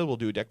full episode, we'll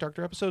do a deck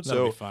doctor episode.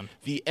 That'll So be fun.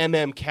 the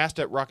mmcast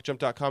at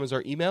rocketjump.com is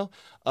our email.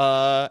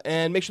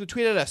 And make sure to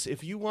tweet at us.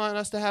 If you want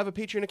us to have a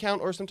Patreon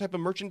account or some type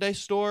of merchandise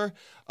store,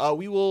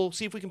 we will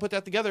see if we can put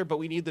that together, but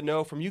we need to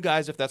know from you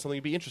guys if that's something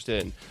you'd be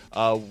interested in.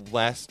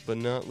 Last but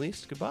not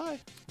least, goodbye.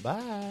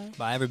 Bye.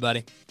 Bye,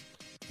 everybody.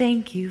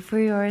 Thank you for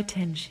your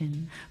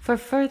attention. For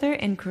further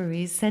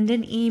inquiries, send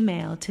an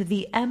email to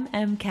the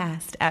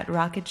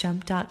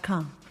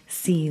mmcast@rocketjump.com.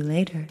 See you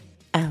later,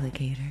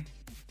 alligator.